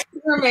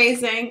 You're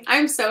amazing.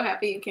 I'm so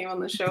happy you came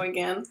on the show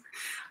again.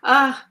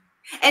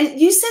 And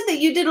you said that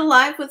you did a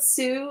live with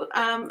Sue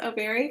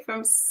O'Berry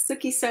from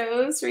Sookie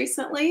Sews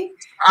recently.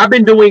 I've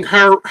been doing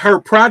her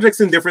projects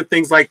and different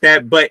things like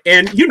that.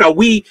 And you know,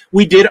 we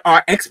did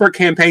our expert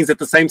campaigns at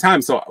the same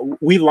time. So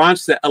we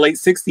launched the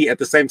L860 at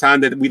the same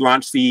time that we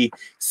launched the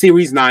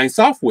Series 9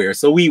 software.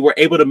 So we were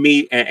able to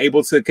meet and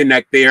able to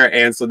connect there.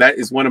 And so that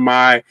is one of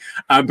my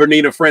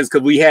Bernina friends,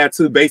 because we had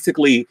to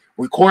basically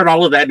record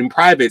all of that in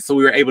private. So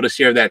we were able to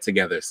share that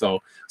together.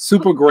 So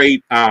super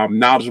great,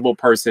 knowledgeable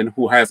person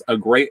who has a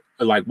great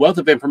wealth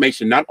of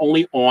information, not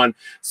only on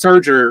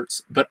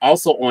sergers, but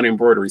also on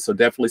embroidery. So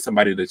definitely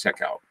somebody to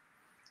check out.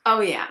 Oh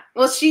yeah.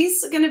 Well,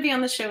 she's going to be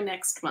on the show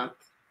next month.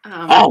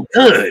 Oh,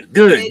 good.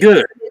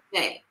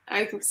 Midday.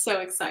 I'm so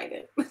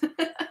excited.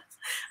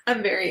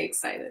 I'm very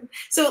excited.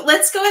 So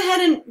let's go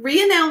ahead and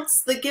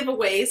re-announce the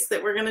giveaways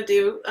that we're going to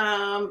do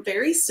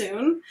very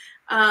soon.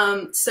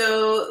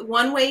 So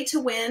one way to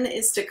win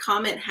is to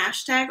comment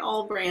hashtag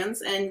AllBrands,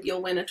 and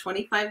you'll win a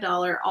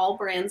 $25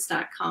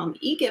 allbrands.com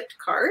e-gift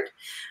card.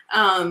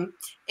 And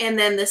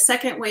then the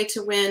second way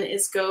to win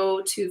is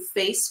go to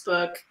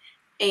Facebook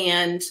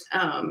and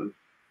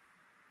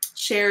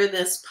share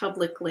this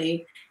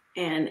publicly,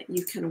 and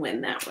you can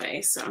win that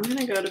way. So I'm going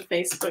to go to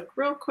Facebook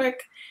real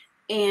quick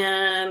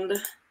and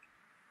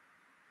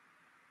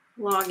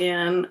log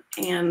in,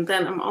 and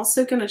then I'm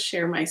also going to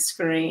share my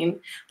screen.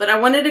 But I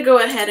wanted to go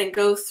ahead and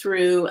go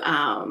through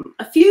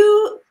a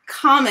few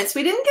comments.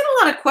 We didn't get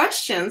a lot of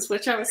questions,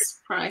 which I was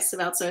surprised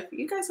about. So if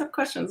you guys have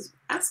questions,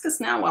 ask us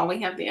now while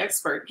we have the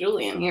expert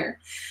Julian here.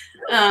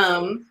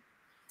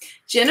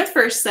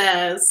 Jennifer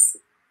says,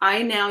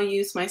 I now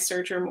use my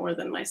serger more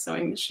than my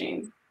sewing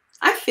machine.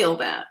 I feel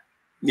that.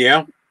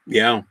 Yeah.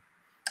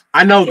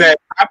 I know that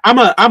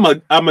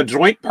I'm a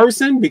joint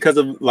person because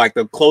of like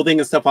the clothing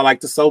and stuff I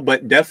like to sew,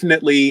 but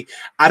definitely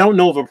I don't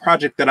know of a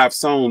project that I've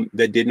sewn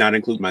that did not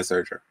include my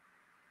serger.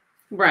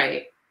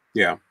 Right.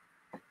 Yeah.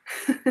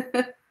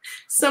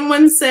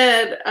 Someone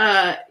said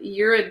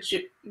you're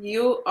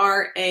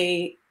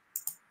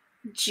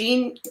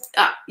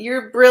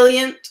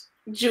brilliant,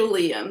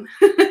 Julian,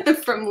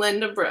 from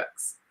Linda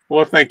Brooks.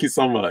 Well, thank you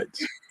so much.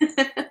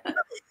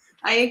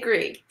 I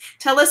agree.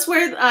 Tell us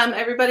where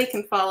everybody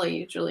can follow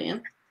you,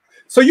 Julian.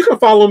 So you can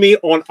follow me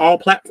on all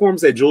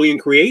platforms at Julian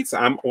Creates.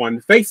 I'm on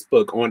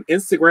Facebook, on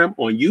Instagram,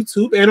 on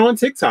YouTube, and on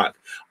TikTok.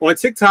 On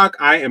TikTok,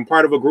 I am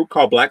part of a group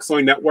called Black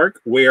Sewing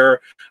Network,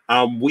 where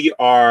we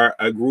are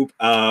a group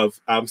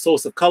of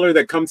souls of color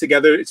that come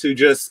together to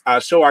just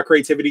show our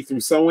creativity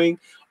through sewing.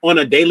 On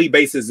a daily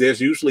basis,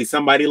 there's usually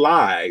somebody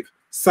live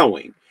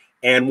sewing.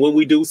 And when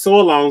we do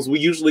sew-alongs,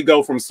 we usually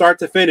go from start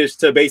to finish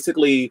to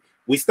basically,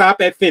 we stop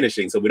at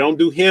finishing. So we don't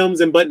do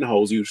hems and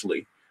buttonholes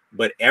usually.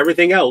 But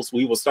everything else,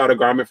 we will start a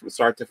garment from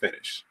start to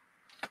finish.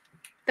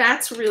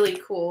 That's really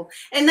cool.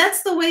 And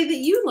that's the way that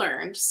you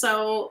learned.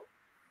 So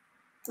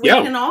we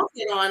can all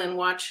get on and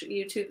watch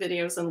YouTube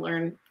videos and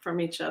learn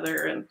from each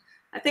other. And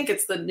I think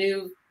it's the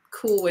new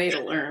cool way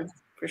to learn,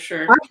 for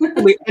sure.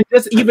 Absolutely. And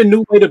just even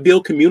new way to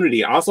build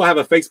community. I also have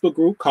a Facebook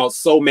group called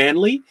So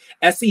Manly,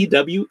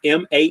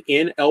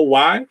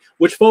 SEWMANLY,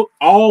 which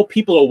all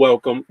people are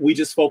welcome. We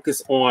just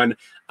focus on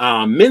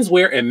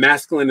menswear and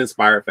masculine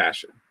inspired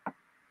fashion.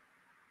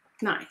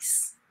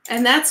 Nice.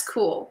 And that's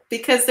cool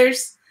because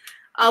there's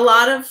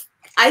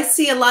I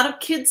see a lot of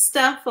kids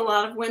stuff, a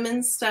lot of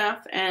women's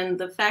stuff, and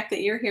the fact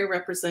that you're here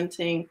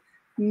representing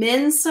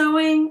men's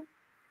sewing,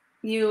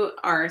 you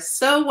are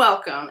so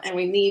welcome and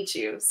we need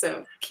you.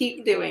 So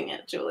keep doing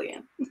it,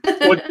 Julian.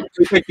 Well,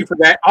 thank you for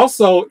that.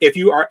 Also, if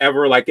you are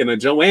ever like in a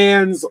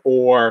Joann's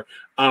or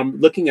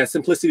looking at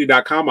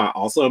simplicity.com, I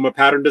also am a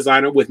pattern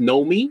designer with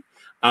Nomi.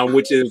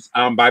 Which is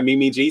by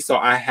Mimi G. So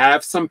I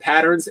have some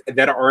patterns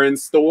that are in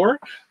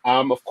store.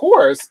 Of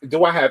course,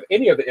 do I have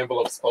any of the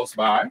envelopes close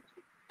by?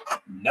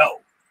 No.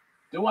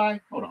 Do I?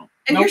 Hold on.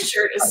 And your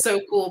shirt is so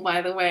cool,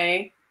 by the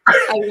way.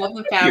 I love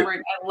the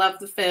fabric. I love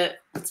the fit.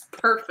 It's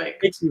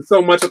perfect. Thank you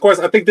so much. Of course,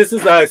 I think this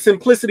is a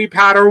Simplicity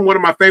pattern, one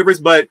of my favorites,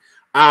 but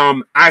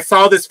I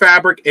saw this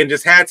fabric and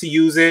just had to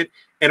use it.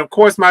 And of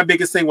course, my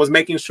biggest thing was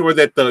making sure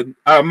that the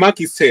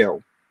monkey's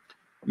tail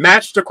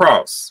matched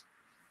across.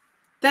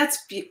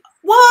 That's beautiful.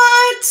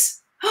 What?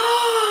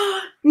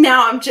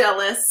 Now I'm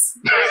jealous.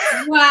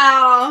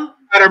 Wow.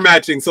 Pattern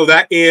matching. So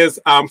that is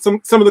some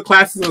of the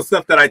classes and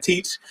stuff that I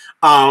teach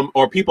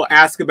or people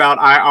ask about.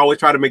 I always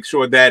try to make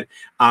sure that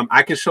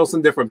I can show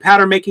some different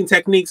pattern making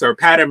techniques or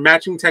pattern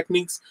matching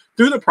techniques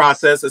through the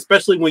process,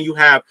 especially when you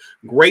have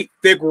great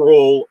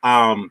figural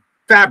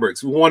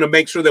fabrics. We want to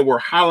make sure that we're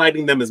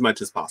highlighting them as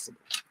much as possible.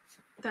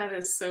 That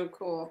is so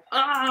cool.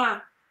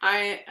 I'm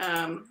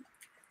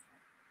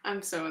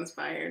so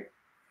inspired.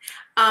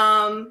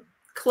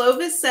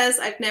 Clovis says,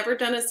 I've never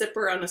done a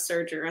zipper on a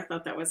serger. I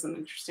thought that was an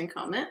interesting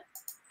comment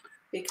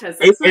because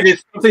it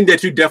is something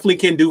that you definitely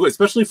can do,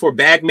 especially for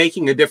bag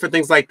making and different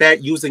things like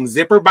that, using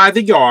zipper by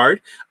the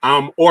yard,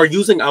 or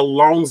using a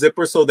long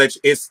zipper so that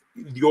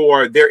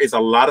there is a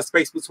lot of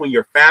space between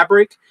your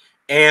fabric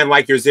and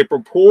like your zipper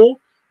pull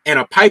and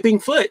a piping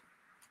foot.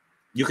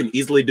 You can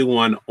easily do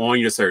one on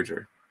your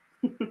serger.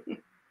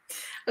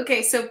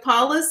 Okay, so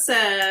Paula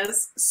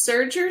says,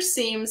 serger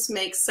seams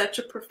make such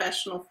a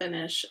professional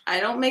finish. I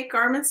don't make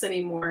garments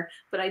anymore,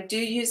 but I do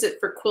use it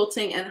for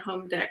quilting and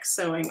home deck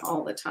sewing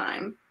all the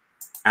time.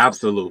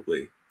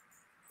 Absolutely.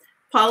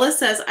 Paula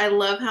says, I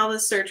love how the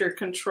serger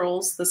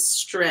controls the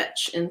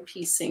stretch in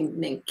piecing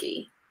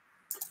Minky.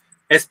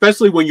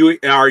 Especially when you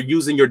are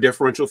using your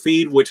differential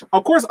feed, which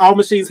of course all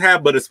machines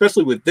have, but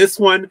especially with this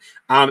one.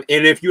 And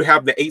if you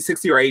have the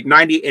 860 or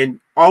 890 and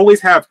always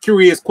have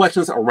curious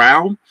questions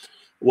around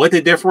what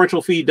the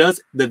differential feed does,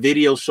 the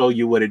videos show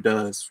you what it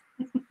does.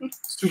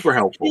 Super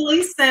helpful.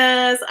 Julie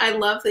says, I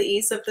love the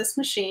ease of this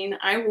machine.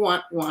 I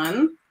want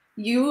one.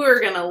 You are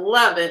going to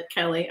love it,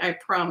 Kelly. I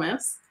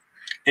promise.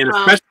 And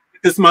especially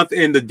this month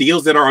in the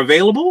deals that are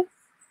available.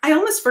 I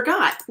almost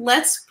forgot.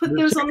 Let's put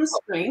those on the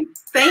screen.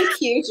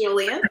 Thank you,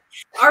 Julian.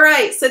 All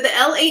right, so the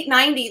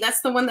L890,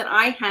 that's the one that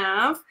I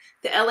have.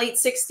 The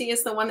L860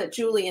 is the one that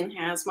Julian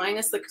has. Mine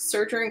is the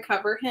Serger and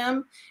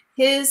Coverhem.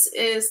 His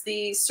is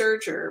the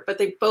Serger, but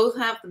they both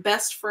have the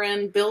best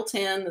friend built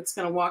in that's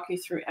going to walk you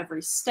through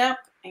every step,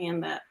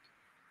 and that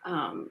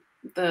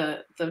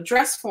the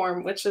dress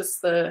form, which is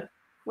the,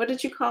 what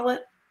did you call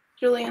it,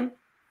 Julian?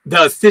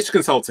 The Stitch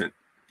Consultant.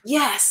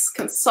 Yes,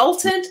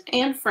 consultant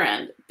and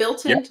friend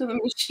built into the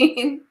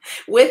machine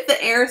with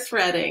the air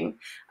threading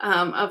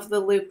of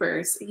the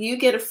loopers. You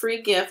get a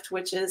free gift,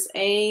 which is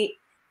a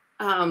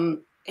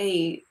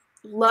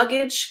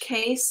luggage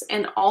case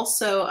and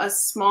also a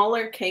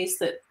smaller case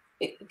that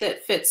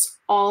fits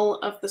all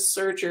of the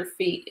Serger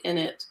feet in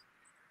it.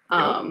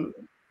 And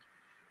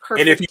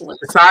if you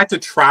decide to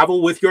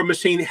travel with your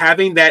machine,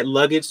 having that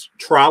luggage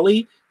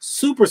trolley,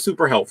 super,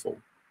 super helpful.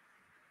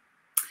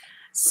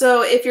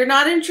 So if you're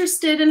not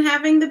interested in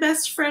having the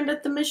best friend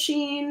at the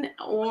machine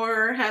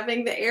or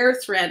having the air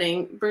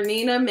threading,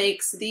 Bernina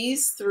makes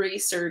these 3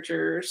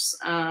 Sergers.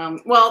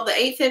 Well, the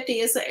 850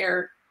 is the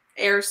air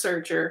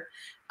Serger.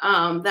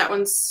 That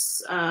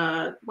one's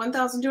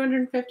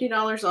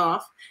 $1,250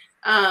 off.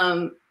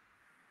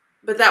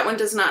 But that one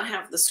does not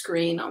have the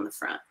screen on the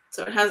front.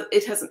 So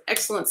it has an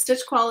excellent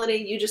stitch quality.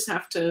 You just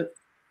have to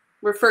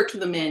refer to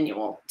the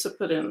manual to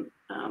put in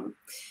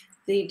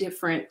the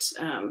different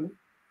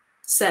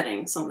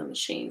settings on the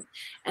machine.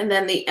 And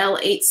then the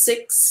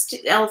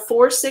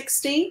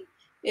L460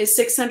 is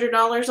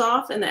 $600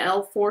 off, and the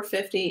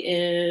L450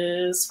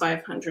 is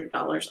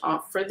 $500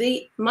 off for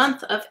the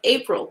month of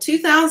April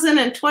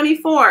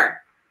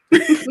 2024. So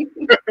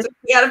you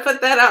got to put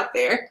that out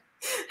there.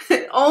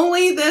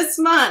 Only this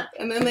month,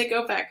 and then they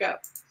go back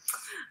up.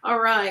 All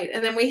right,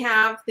 and then we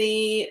have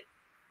the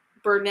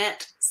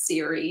Bernette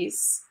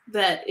series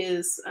that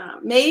is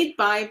made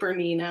by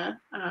Bernina,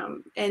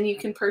 and you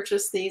can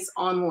purchase these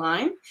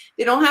online.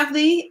 They don't have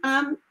the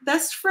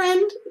best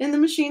friend in the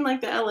machine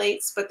like the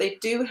L8s, but they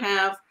do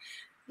have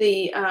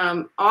the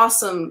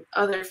awesome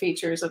other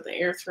features of the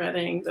air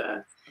threading,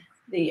 the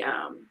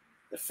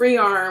free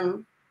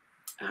arm,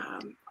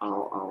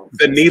 all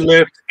the knee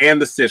lift,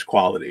 and the stitch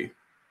quality.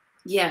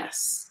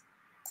 Yes.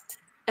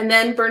 And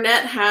then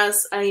Bernette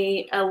has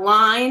a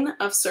line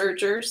of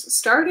Sergers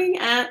starting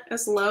at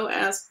as low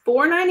as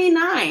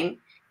 $4.99.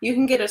 You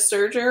can get a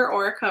Serger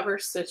or a cover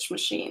stitch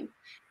machine.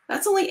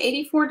 That's only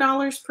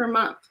 $84 per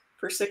month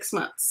for 6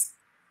 months.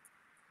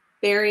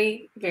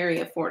 Very, very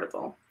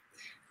affordable.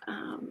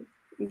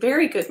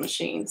 Very good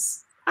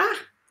machines.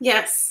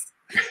 Yes.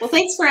 Well,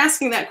 thanks for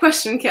asking that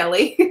question,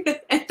 Kelly.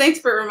 And thanks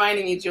for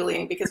reminding me,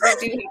 Julian, because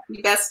we do have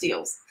the best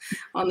deals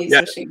on these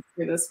machines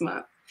for this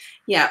month.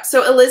 Yeah,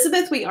 so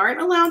Elizabeth, we aren't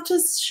allowed to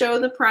show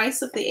the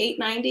price of the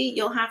 $8.90.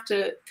 You'll have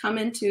to come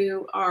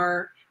into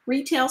our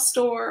retail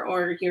store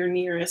or your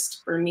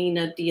nearest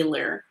Bernina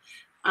dealer.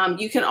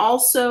 You can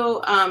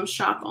also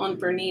shop on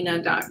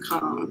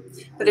Bernina.com,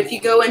 but if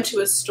you go into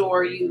a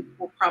store, you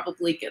will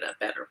probably get a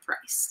better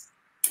price.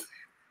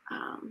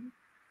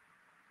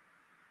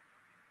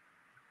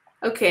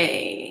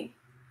 Okay,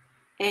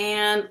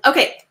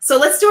 so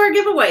let's do our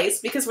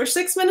giveaways because we're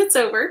 6 minutes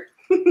over.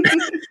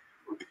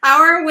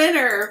 Our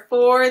winner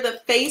for the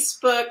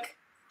Facebook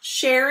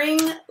sharing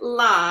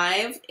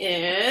live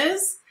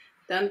is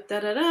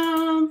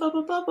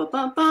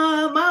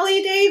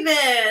Molly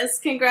Davis.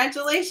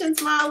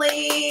 Congratulations,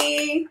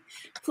 Molly.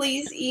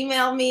 Please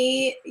email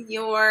me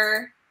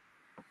your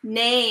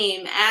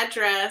name,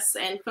 address,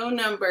 and phone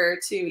number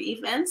to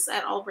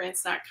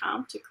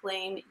events@allbrands.com to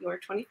claim your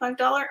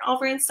 $25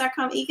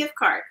 allbrands.com e-gift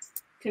card.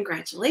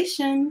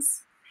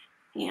 Congratulations.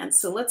 And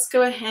so let's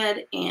go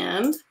ahead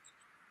and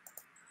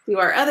do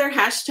our other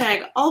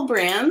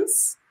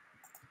 #AllBrands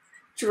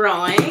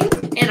drawing,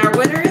 and our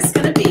winner is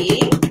going to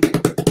be,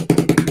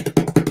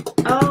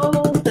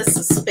 oh, the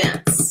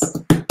suspense,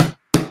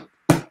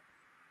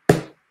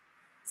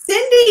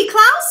 Cindy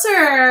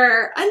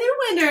Klauser, a new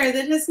winner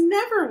that has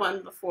never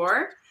won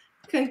before.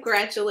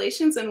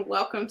 Congratulations and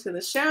welcome to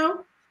the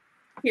show.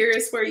 Here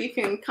is where you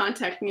can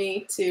contact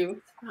me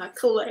to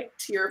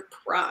collect your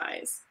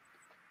prize.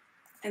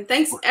 And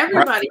thanks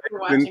everybody for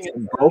watching it.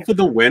 Both of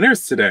the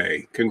winners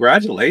today.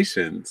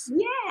 Congratulations.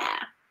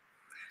 Yeah.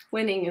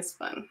 Winning is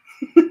fun.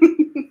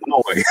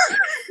 Always.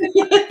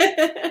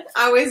 I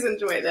always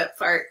enjoy that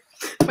part.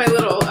 My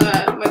little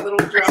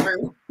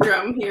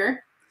drum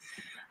here.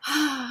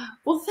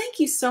 Well, thank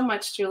you so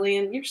much,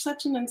 Julian. You're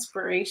such an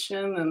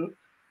inspiration, and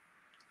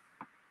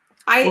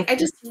I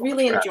just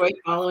really enjoy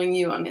following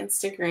you on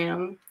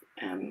Instagram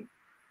and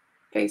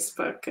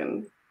Facebook,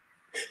 and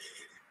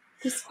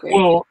just great.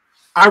 Well,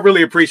 I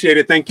really appreciate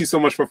it. Thank you so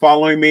much for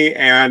following me.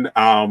 And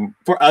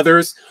for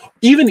others,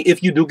 even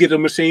if you do get a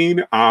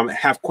machine,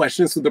 have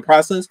questions through the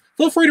process,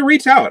 feel free to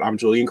reach out. I'm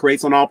Julian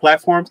Creates on all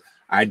platforms.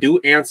 I do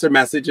answer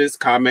messages,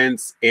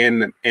 comments,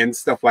 and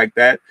stuff like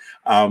that.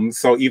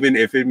 So even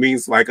if it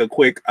means like a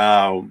quick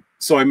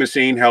sewing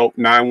machine help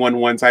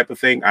 911 type of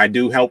thing, I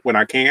do help when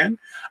I can.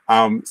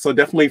 So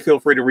definitely feel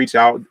free to reach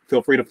out.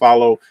 Feel free to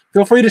follow.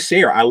 Feel free to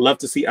share. I love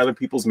to see other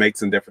people's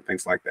makes and different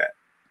things like that.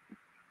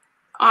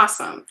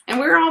 Awesome. And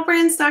we're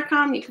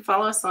allbrands.com. You can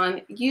follow us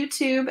on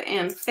YouTube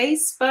and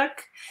Facebook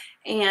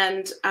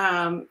and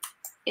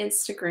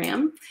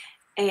Instagram.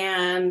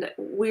 And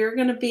we're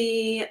going to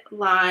be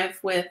live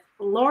with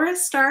Laura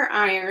Star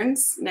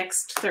Irons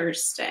next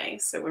Thursday.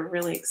 So we're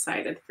really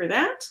excited for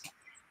that.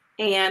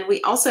 And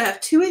we also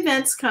have 2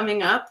 events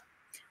coming up.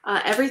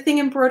 Everything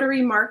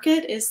Embroidery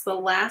Market is the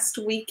last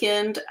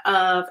weekend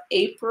of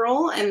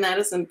April, and that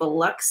is in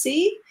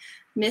Biloxi,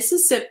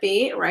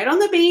 Mississippi, right on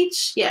the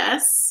beach.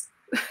 Yes.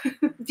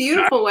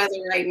 Beautiful weather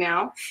right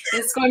now.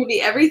 It's going to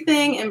be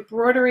everything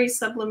embroidery,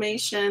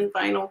 sublimation,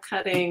 vinyl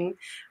cutting,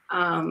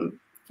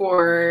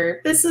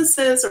 for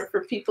businesses or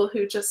for people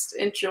who just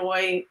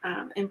enjoy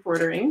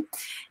embroidering.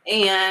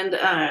 And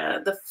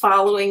the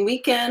following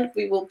weekend,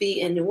 we will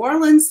be in New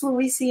Orleans,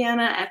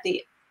 Louisiana at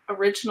the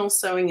Original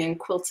Sewing and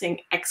Quilting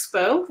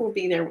Expo. We'll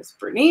be there with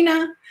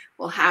Bernina.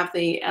 We'll have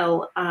the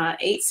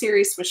L8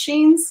 series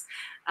machines.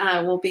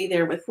 We'll be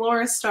there with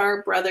Laura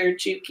Star, Brother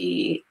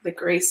Juki, the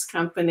Grace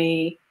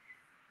Company,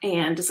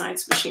 and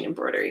Designs Machine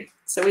Embroidery.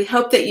 So we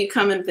hope that you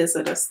come and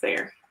visit us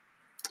there.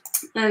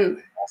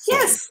 And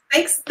yes,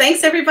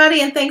 thanks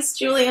everybody, and thanks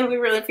Julian. We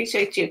really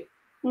appreciate you.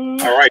 All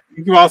right,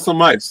 thank you all so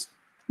much.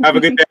 Have a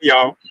good day,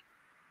 y'all.